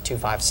call us at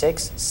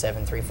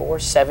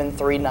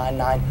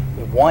 256-734-7399.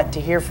 We want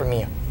to hear from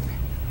you.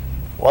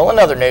 Well, in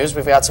other news,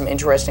 we've got some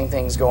interesting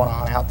things going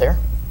on out there.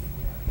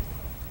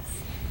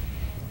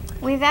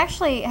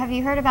 Have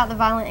you heard about the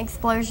violent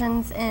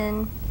explosions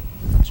in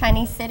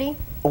Chinese City?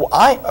 Well,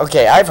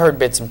 I've heard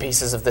bits and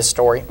pieces of this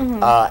story,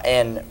 mm-hmm.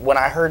 And when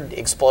I heard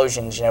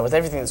explosions, with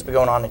everything that's been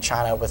going on in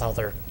China with all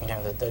their,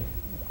 the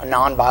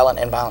non-violent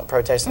and violent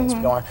protesting that's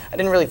been going on, I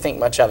didn't really think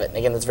much of it. And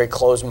again, that's very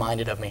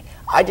closed-minded of me.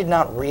 I did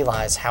not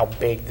realize how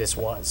big this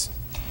was.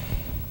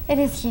 It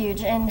is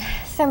huge, and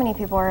so many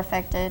people are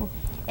affected.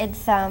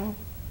 It's,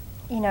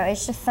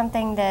 it's just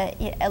something that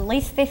at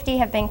least 50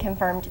 have been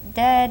confirmed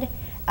dead.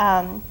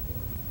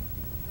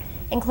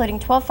 Including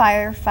 12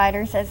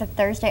 firefighters. As of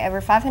Thursday,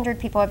 over 500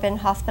 people have been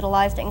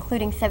hospitalized,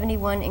 including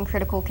 71 in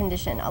critical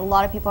condition. A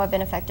lot of people have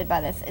been affected by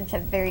this. It's a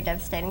very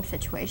devastating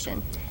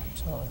situation.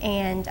 Absolutely.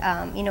 And,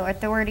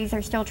 authorities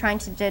are still trying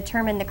to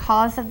determine the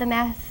cause of the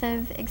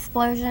massive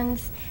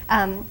explosions.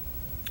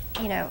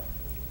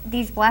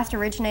 These blasts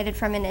originated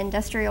from an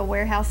industrial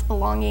warehouse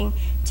belonging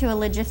to a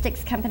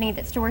logistics company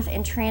that stores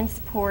and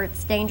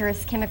transports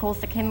dangerous chemicals.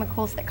 The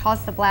chemicals that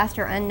caused the blast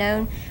are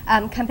unknown.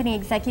 Company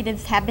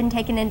executives have been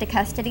taken into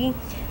custody.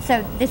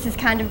 So this is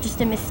kind of just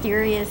a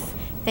mysterious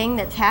thing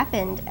that's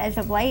happened as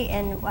of late.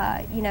 And,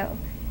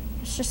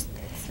 it's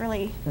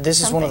really This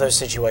is one of those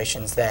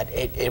situations that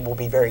it will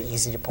be very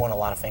easy to point a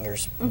lot of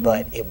fingers, mm-hmm.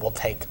 but it will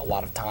take a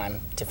lot of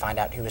time to find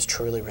out who is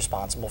truly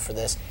responsible for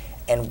this.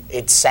 And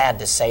it's sad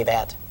to say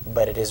that,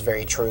 but it is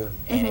very true.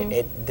 And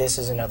mm-hmm. This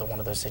is another one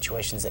of those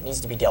situations that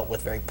needs to be dealt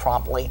with very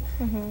promptly,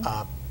 mm-hmm.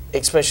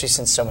 Especially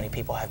since so many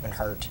people have been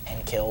hurt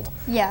and killed.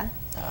 Yeah.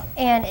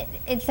 And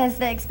it says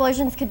the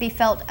explosions could be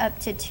felt up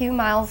to 2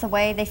 miles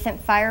away. They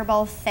sent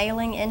fireballs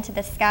sailing into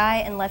the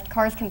sky and left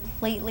cars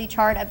completely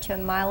charred up to a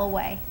mile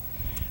away.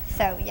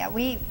 So, yeah,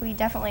 we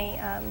definitely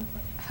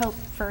hope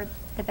for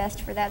the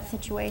best for that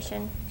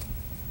situation.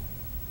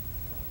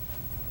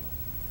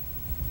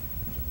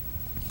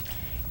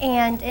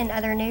 And in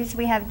other news,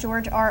 we have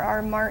George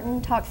R.R.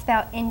 Martin talks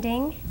about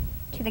ending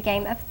to the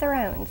Game of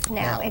Thrones.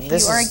 Now if you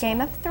are a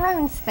Game of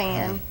Thrones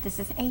fan, this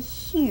is a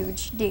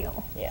huge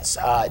deal. Yes.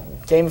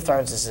 Game of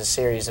Thrones is a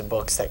series of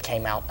books that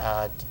came out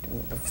a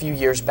few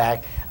years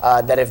back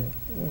that have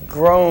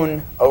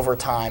grown over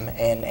time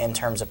in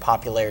terms of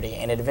popularity,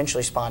 and it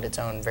eventually spawned its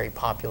own very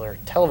popular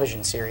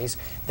television series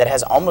that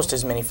has almost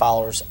as many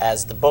followers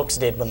as the books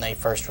did when they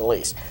first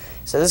released.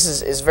 So this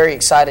is very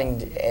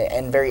exciting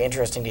and very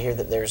interesting to hear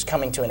that there's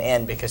coming to an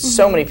end, because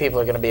so many people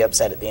are going to be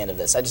upset at the end of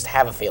this. I just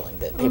have a feeling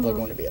that people are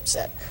going to be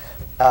upset.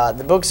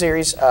 The book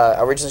series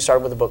originally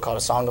started with a book called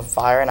A Song of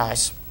Fire and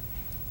Ice,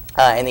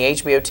 and the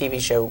HBO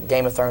TV show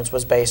Game of Thrones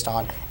was based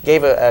on,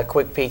 gave a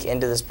quick peek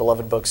into this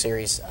beloved book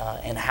series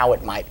and how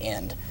it might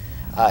end.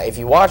 If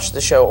you watch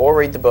the show or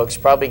read the books,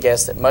 you probably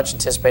guessed that much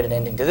anticipated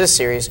ending to this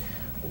series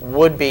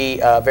would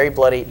be very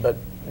bloody, but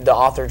the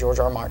author, George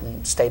R.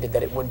 Martin, stated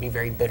that it would be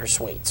very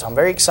bittersweet. So I'm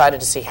very excited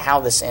to see how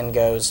this end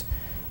goes,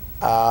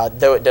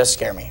 though it does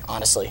scare me,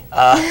 honestly,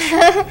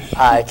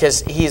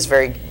 because he is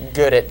very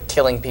good at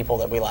killing people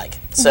that we like.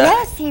 So.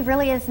 Yes, he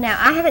really is now.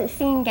 I haven't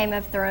seen Game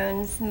of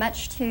Thrones,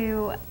 much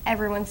to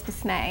everyone's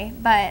dismay,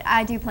 but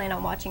I do plan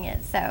on watching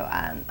it, so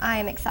I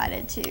am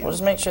excited to. We'll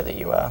just make sure that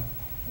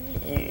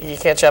you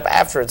catch up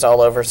after it's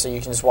all over so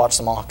you can just watch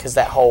them all, because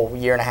that whole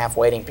year-and-a-half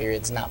waiting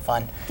period is not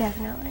fun.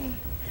 Definitely.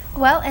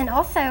 Well, and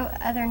also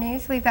other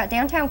news, we've got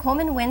Downtown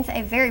Cullman wins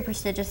a very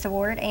prestigious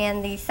award,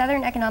 and the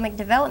Southern Economic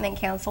Development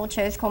Council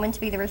chose Cullman to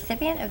be the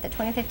recipient of the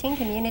 2015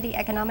 Community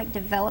Economic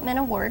Development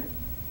Award.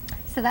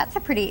 So that's a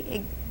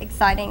pretty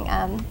exciting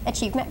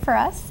achievement for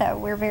us, so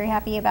we're very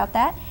happy about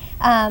that.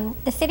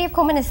 The City of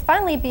Cullman is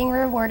finally being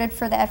rewarded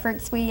for the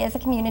efforts we as a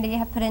community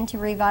have put into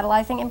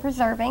revitalizing and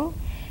preserving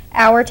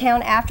our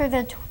town after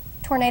the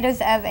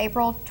tornadoes of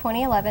April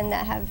 2011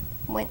 that have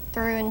went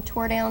through and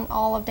tore down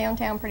all of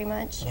downtown pretty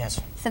much. Yes.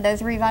 So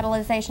those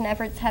revitalization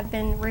efforts have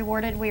been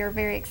rewarded. We are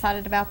very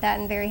excited about that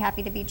and very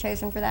happy to be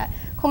chosen for that.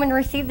 Cullman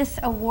received this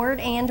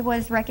award and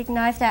was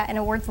recognized at an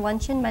awards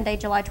luncheon Monday,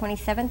 July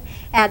 27th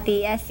at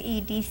the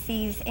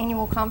SEDC's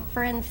annual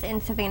conference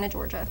in Savannah,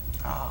 Georgia.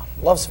 Oh,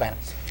 love Savannah.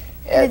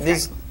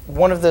 This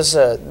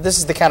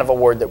is the kind of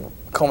award that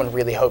Cullman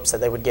really hopes that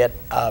they would get,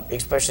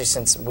 especially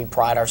since we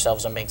pride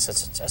ourselves on being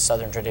such a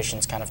Southern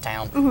traditions kind of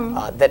town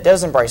that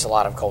does embrace a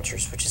lot of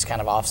cultures, which is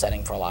kind of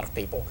offsetting for a lot of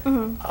people.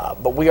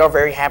 But we are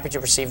very happy to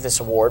receive this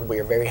award. We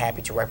are very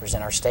happy to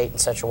represent our state in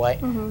such a way,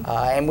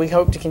 and we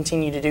hope to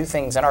continue to do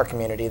things in our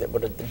community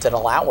that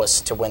allow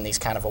us to win these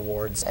kind of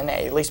awards and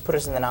at least put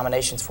us in the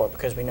nominations for it,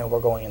 because we know we're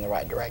going in the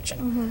right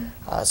direction.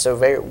 So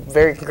very,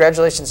 very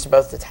congratulations to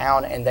both the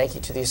town, and thank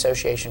you to the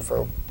association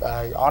for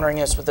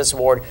honoring us with this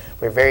award.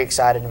 We're very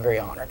excited and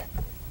very honored.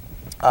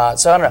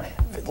 So I don't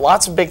know,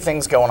 lots of big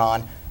things going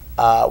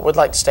on. Would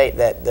like to state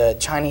that the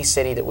Chinese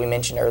city that we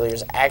mentioned earlier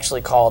is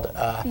actually called,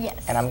 yes.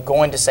 and I'm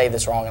going to say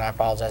this wrong and I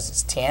apologize,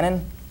 it's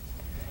Tiananmen?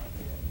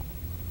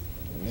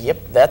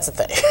 Yep, that's the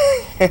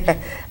thing.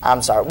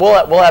 I'm sorry.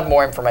 We'll have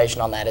more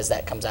information on that as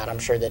that comes out. I'm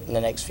sure that in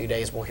the next few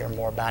days we'll hear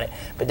more about it.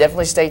 But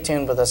definitely stay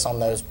tuned with us on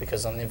those,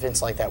 because on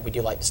events like that we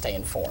do like to stay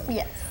informed.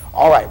 Yes.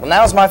 All right. Well,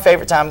 now is my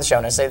favorite time of the show,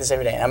 and I say this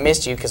every day. And I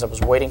missed you because I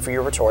was waiting for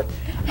your retort.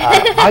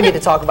 I get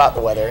to talk about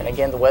the weather. And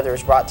again, the weather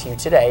is brought to you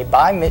today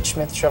by Mitch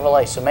Smith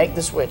Chevrolet. So make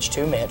the switch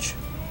to Mitch.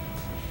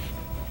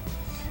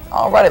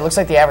 All right. It looks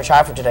like the average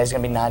high for today is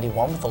going to be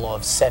 91 with a low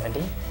of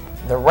 70.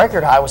 The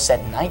record high was set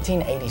in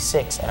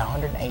 1986 at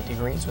 108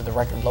 degrees, with the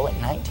record low at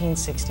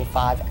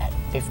 1965 at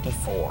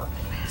 54.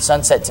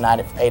 Sunset tonight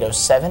at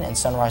 8:07 and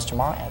sunrise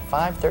tomorrow at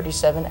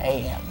 5:37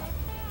 a.m.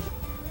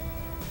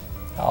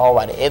 All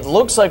right, it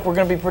looks like we're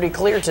going to be pretty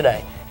clear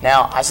today.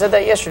 Now, I said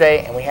that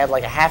yesterday, and we had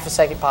like a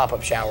half-a-second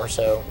pop-up shower,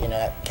 so, you know,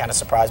 that kind of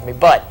surprised me.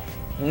 But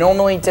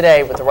normally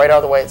today, with the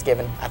radar the way it's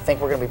given, I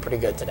think we're going to be pretty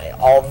good today.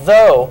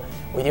 Although,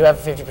 we do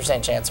have a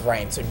 50% chance of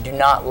rain, so do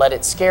not let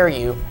it scare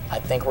you. I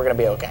think we're going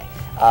to be okay.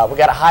 We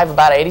got a high of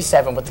about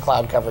 87 with the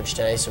cloud coverage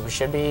today, so we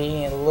should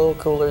be a little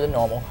cooler than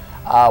normal.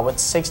 With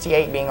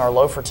 68 being our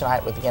low for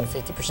tonight, with again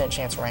 50%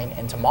 chance of rain.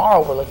 And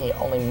tomorrow we're looking at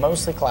only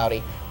mostly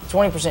cloudy,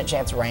 20%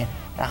 chance of rain,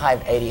 and a high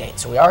of 88.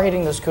 So we are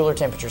hitting those cooler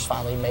temperatures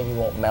finally. Maybe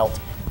won't melt.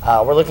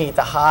 We're looking at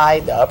the high,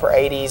 the upper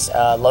 80s,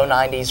 low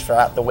 90s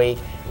throughout the week,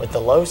 with the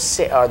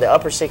the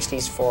upper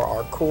 60s for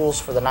our cools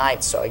for the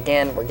night. So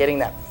again, we're getting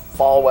that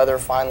fall weather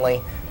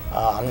finally.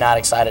 I'm not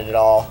excited at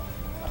all.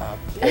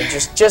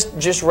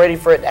 Just ready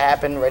for it to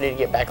happen, ready to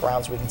get back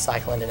around so we can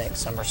cycle into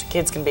next summer. So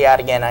kids can be out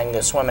again. I can go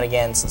swimming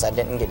again, since I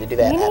didn't get to do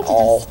that at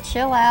all. You need to just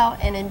chill out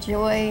and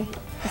enjoy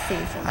the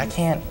season. I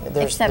can't.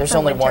 There's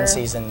only one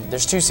season.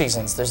 There's two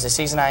seasons. There's the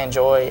season I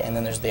enjoy, and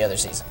then there's the other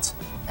seasons.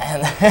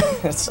 And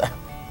so,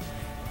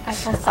 I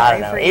feel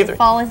sorry for you.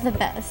 Fall is the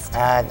best.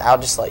 I'll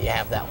just let you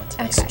have that one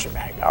today, since you're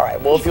back. All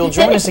right. Well, if you'll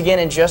join us again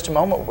in just a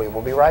moment, we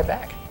will be right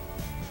back.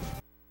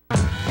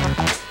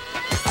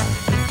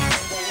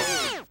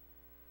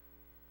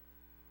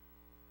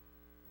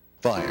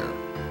 Fire,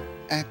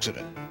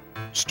 accident,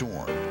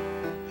 storm.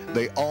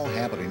 They all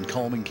happen in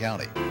Cullman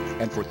County,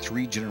 and for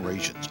 3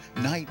 generations,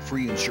 Night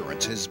Free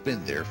Insurance has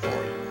been there for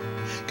you.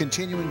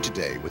 Continuing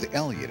today with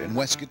Elliott and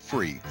Westcott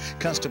Free,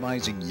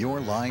 customizing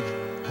your life,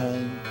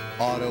 home,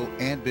 auto,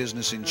 and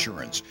business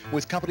insurance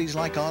with companies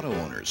like Auto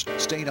Owners,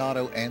 State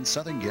Auto, and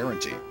Southern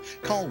Guarantee.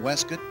 Call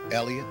Westcott,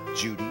 Elliott,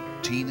 Judy,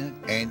 Tina,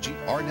 Angie,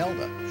 or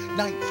Nelda.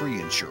 Night Free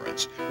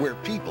Insurance, where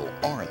people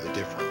are the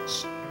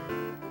difference.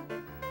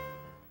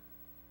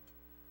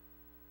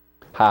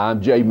 Hi,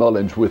 I'm Jay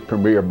Mullins with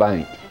Premier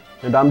Bank.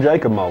 And I'm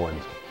Jacob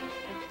Mullins.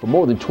 For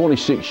more than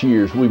 26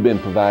 years, we've been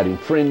providing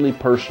friendly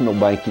personal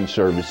banking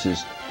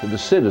services to the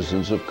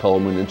citizens of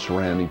Cullman and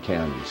surrounding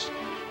counties.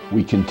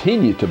 We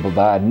continue to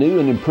provide new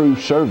and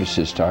improved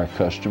services to our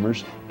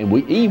customers, and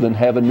we even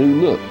have a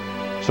new look.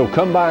 So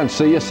come by and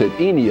see us at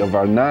any of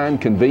our 9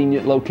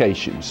 convenient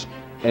locations.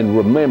 And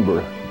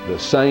remember, the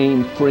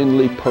same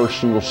friendly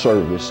personal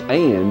service,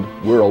 and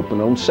we're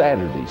open on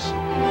Saturdays.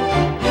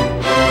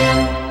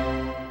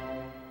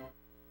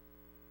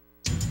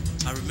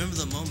 I remember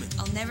the moment.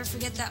 I'll never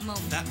forget that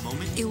moment. That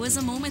moment? It was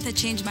a moment that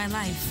changed my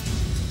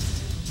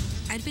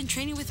life. I'd been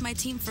training with my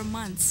team for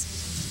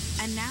months.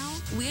 And now,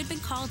 we had been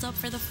called up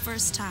for the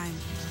first time.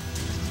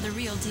 The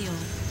real deal.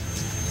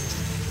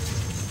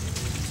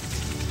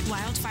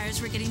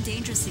 Wildfires were getting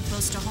dangerously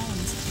close to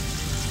homes.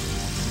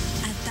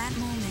 At that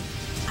moment,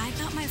 I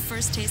got my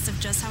first taste of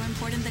just how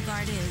important the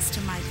Guard is to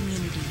my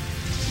community.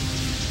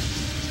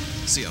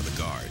 See how the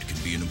Guard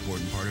can be an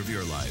important part of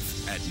your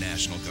life at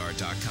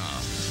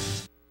NationalGuard.com.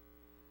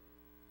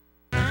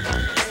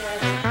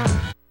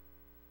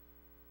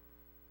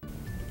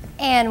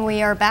 And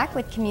we are back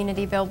with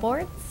Community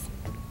Billboards,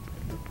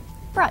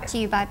 brought to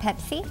you by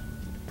Pepsi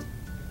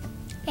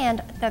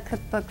and the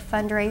cookbook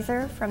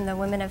fundraiser from the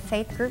Women of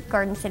Faith group,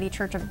 Garden City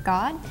Church of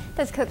God.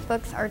 Those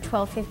cookbooks are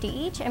 $12.50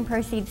 each, and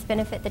proceeds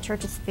benefit the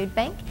church's food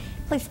bank.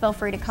 Please feel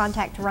free to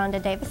contact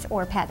Rhonda Davis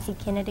or Patsy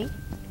Kennedy.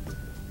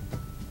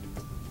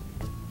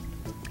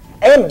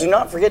 And do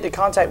not forget to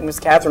contact Miss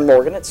Catherine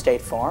Morgan at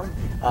State Farm.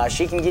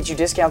 She can get you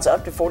discounts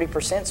up to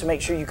 40%, so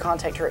make sure you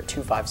contact her at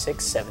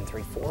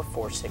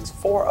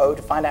 256-734-4640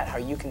 to find out how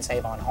you can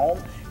save on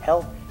home,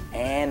 health,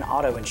 and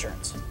auto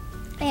insurance.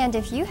 And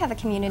if you have a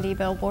community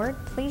billboard,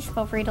 please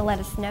feel free to let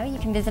us know. You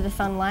can visit us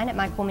online at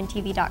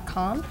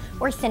mycolemantv.com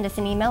or send us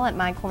an email at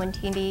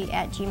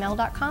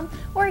mycolemantv@gmail.com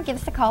or give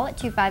us a call at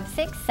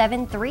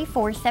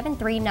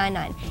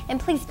 256-734-7399. And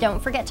please don't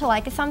forget to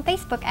like us on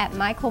Facebook at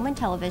My Cullman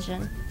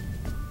Television.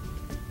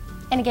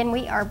 And again,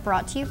 we are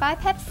brought to you by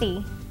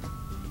Pepsi.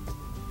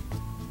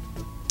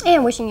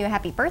 And wishing you a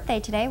happy birthday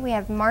today, we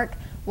have Mark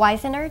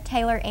Weisener,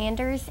 Taylor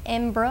Anders,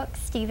 M.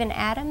 Brooks, Stephen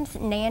Adams,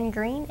 Nan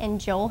Green,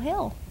 and Joel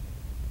Hill.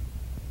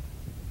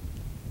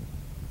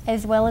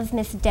 As well as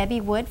Miss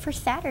Debbie Wood for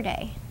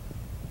Saturday.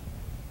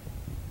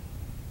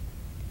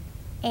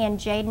 And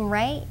Jaden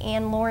Ray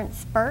and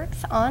Lawrence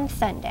Burks on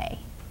Sunday.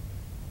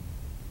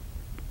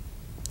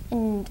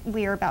 And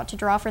we are about to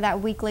draw for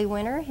that weekly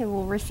winner who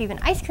will receive an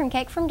ice cream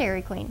cake from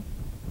Dairy Queen.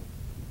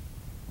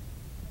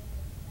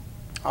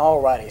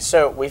 Alrighty,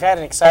 so we've had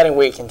an exciting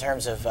week in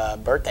terms of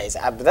birthdays.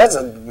 That's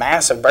a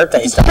massive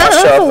birthday stuff.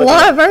 That's a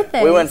lot of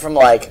birthdays. We went from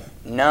like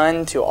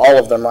none to all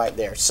of them right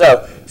there.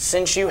 So,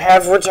 since you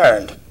have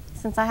returned.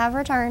 Since I have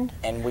returned.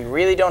 And we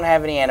really don't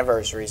have any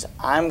anniversaries,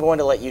 I'm going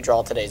to let you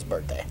draw today's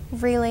birthday.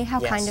 Really? How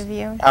Yes. kind of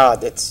you.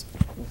 It's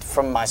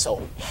from my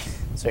soul.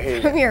 So here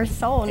you From go. your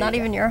soul, not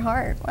even your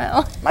heart.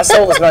 Wow. My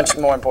soul is much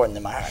more important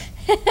than my heart.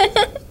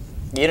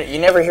 You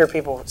never hear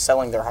people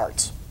selling their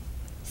hearts.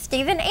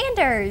 Stephen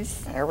Anders.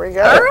 There we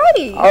go.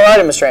 Alrighty.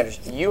 Alrighty, Mr. Anders.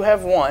 You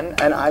have won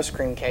an ice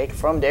cream cake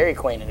from Dairy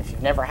Queen. And if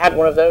you've never had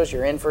one of those,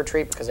 you're in for a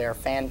treat because they are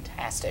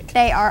fantastic.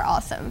 They are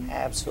awesome.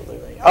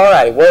 Absolutely.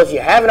 Alrighty. Well, if you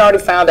haven't already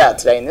found out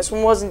today, and this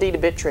one was indeed a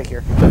bit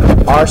trickier,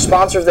 our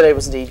sponsor of the day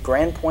was indeed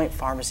Grand Point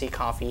Pharmacy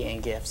Coffee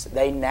and Gifts.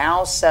 They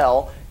now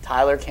sell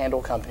Tyler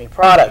Candle Company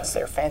products.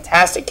 They're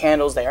fantastic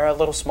candles. They are a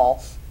little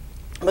small,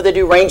 but they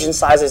do range in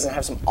sizes and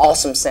have some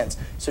awesome scents.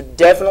 So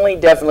definitely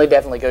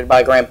go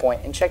by Grand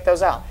Point and check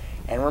those out.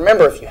 And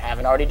remember, if you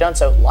haven't already done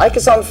so, like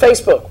us on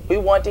Facebook. We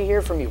want to hear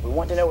from you. We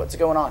want to know what's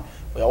going on.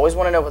 We always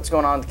want to know what's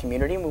going on in the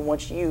community, and we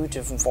want you to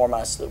inform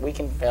us so that we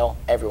can tell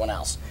everyone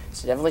else.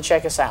 So definitely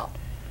check us out.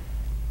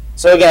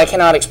 So again, I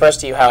cannot express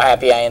to you how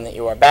happy I am that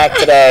you are back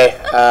today,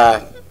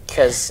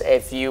 because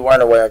if you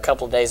weren't aware, a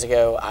couple of days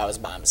ago, I was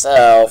by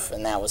myself,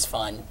 and that was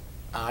fun.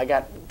 I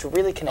got to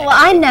really connect. Well,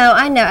 I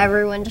know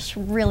everyone just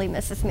really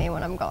misses me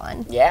when I'm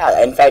gone.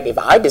 Yeah, in fact, if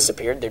I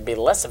disappeared, there'd be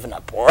less of an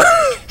uproar.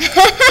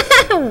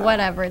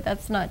 Whatever,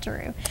 that's not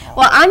true.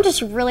 Well, I'm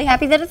just really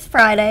happy that it's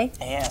Friday.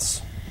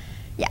 Yes.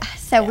 Yeah,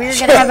 so we're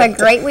going to have a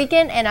great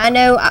weekend, and I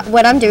know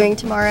what I'm doing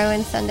tomorrow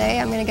and Sunday.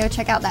 I'm going to go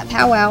check out that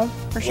powwow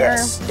for sure.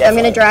 Yes, I'm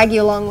going to drag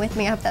you along with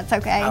me. I hope that's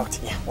okay. Oh,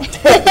 yeah.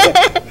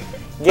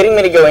 Getting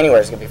me to go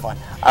anywhere is going to be fun.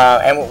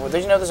 And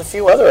did you know there's a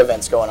few other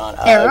events going on?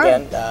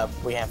 Again,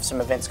 we have some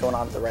events going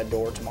on at the Red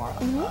Door tomorrow.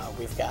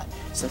 We've got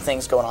some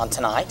things going on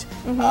tonight.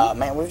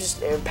 Man, we've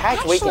just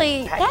packed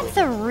weekend. Actually, that's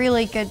a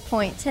really good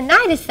point.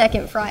 Tonight is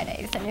Second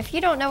Fridays, and if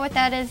you don't know what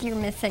that is, you're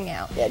missing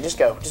out. Yeah, just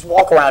go. Just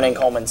walk around in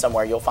Cullman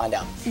somewhere. You'll find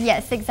out.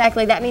 Yes,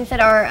 exactly. That means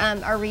that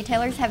our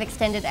retailers have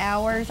extended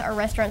hours. Our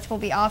restaurants will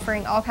be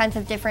offering all kinds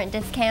of different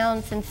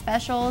discounts and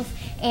specials,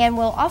 and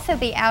we'll also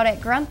be out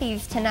at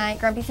Grumpy's tonight.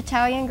 Grumpy's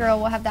Italian Grill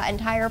will have that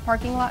entire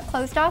parking lot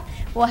closed off.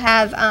 We'll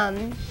have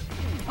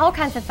all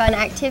kinds of fun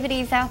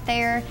activities out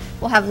there.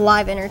 We'll have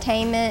live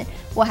entertainment.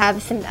 We'll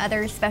have some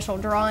other special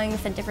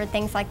drawings and different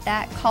things like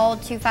that. Call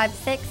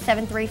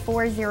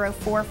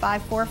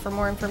 256-734-0454 for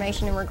more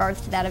information in regards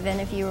to that event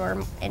if you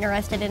are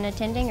interested in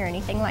attending or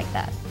anything like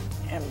that.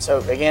 And so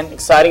again,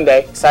 exciting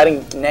day,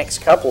 exciting next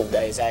couple of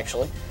days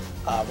actually.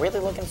 Really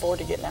looking forward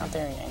to getting out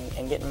there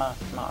and getting my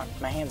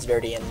hands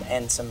dirty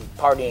and some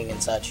partying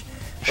and such.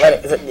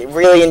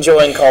 Really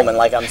enjoying Cullman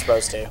like I'm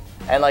supposed to.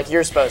 And like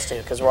you're supposed to,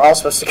 because we're all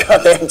supposed to go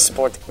out there and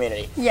support the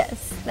community.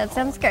 Yes, that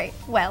sounds great.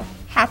 Well,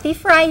 happy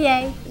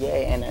Friday.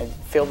 Yay, and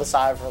feel the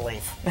sigh of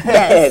relief.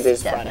 Yes, it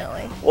is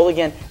definitely. Friday. Well,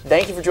 again,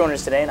 thank you for joining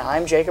us today, and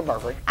I'm Jacob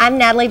Murphy. I'm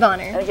Natalie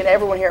Bonner. And again,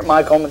 everyone here at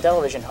My Cullman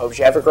Television hopes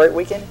you have a great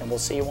weekend, and we'll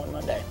see you on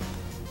Monday.